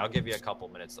in, buddy. I'll give you a couple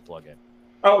minutes to plug in.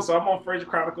 Oh, so I'm on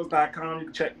FraserChronicles.com. You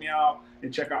can check me out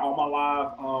and check out all my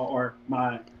live or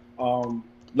my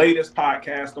latest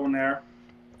podcast on there.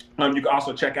 You can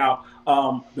also check out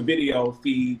the video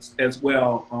feeds as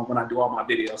well when I do all my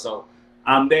videos. So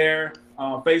I'm there.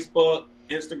 Facebook,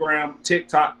 Instagram,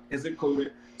 TikTok is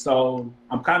included. So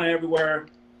I'm kind of everywhere.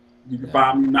 You can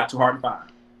find me. Not too hard to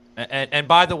find. And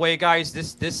by the way, guys,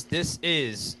 this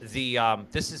is the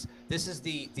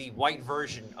white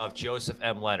version of Joseph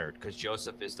M. Leonard, because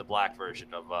Joseph is the black version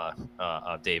of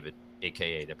David,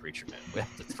 aka the Preacher Man. We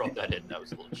have to throw that in. That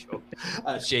was a little joke.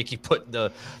 Shaky putting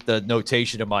the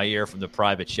notation in my ear from the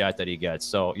private chat that he gets.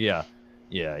 So yeah.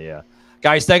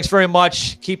 Guys, thanks very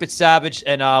much. Keep it savage,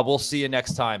 and we'll see you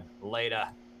next time. Later.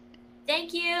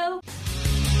 Thank you.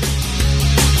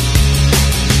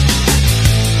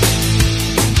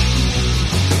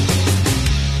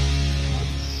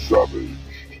 Savage.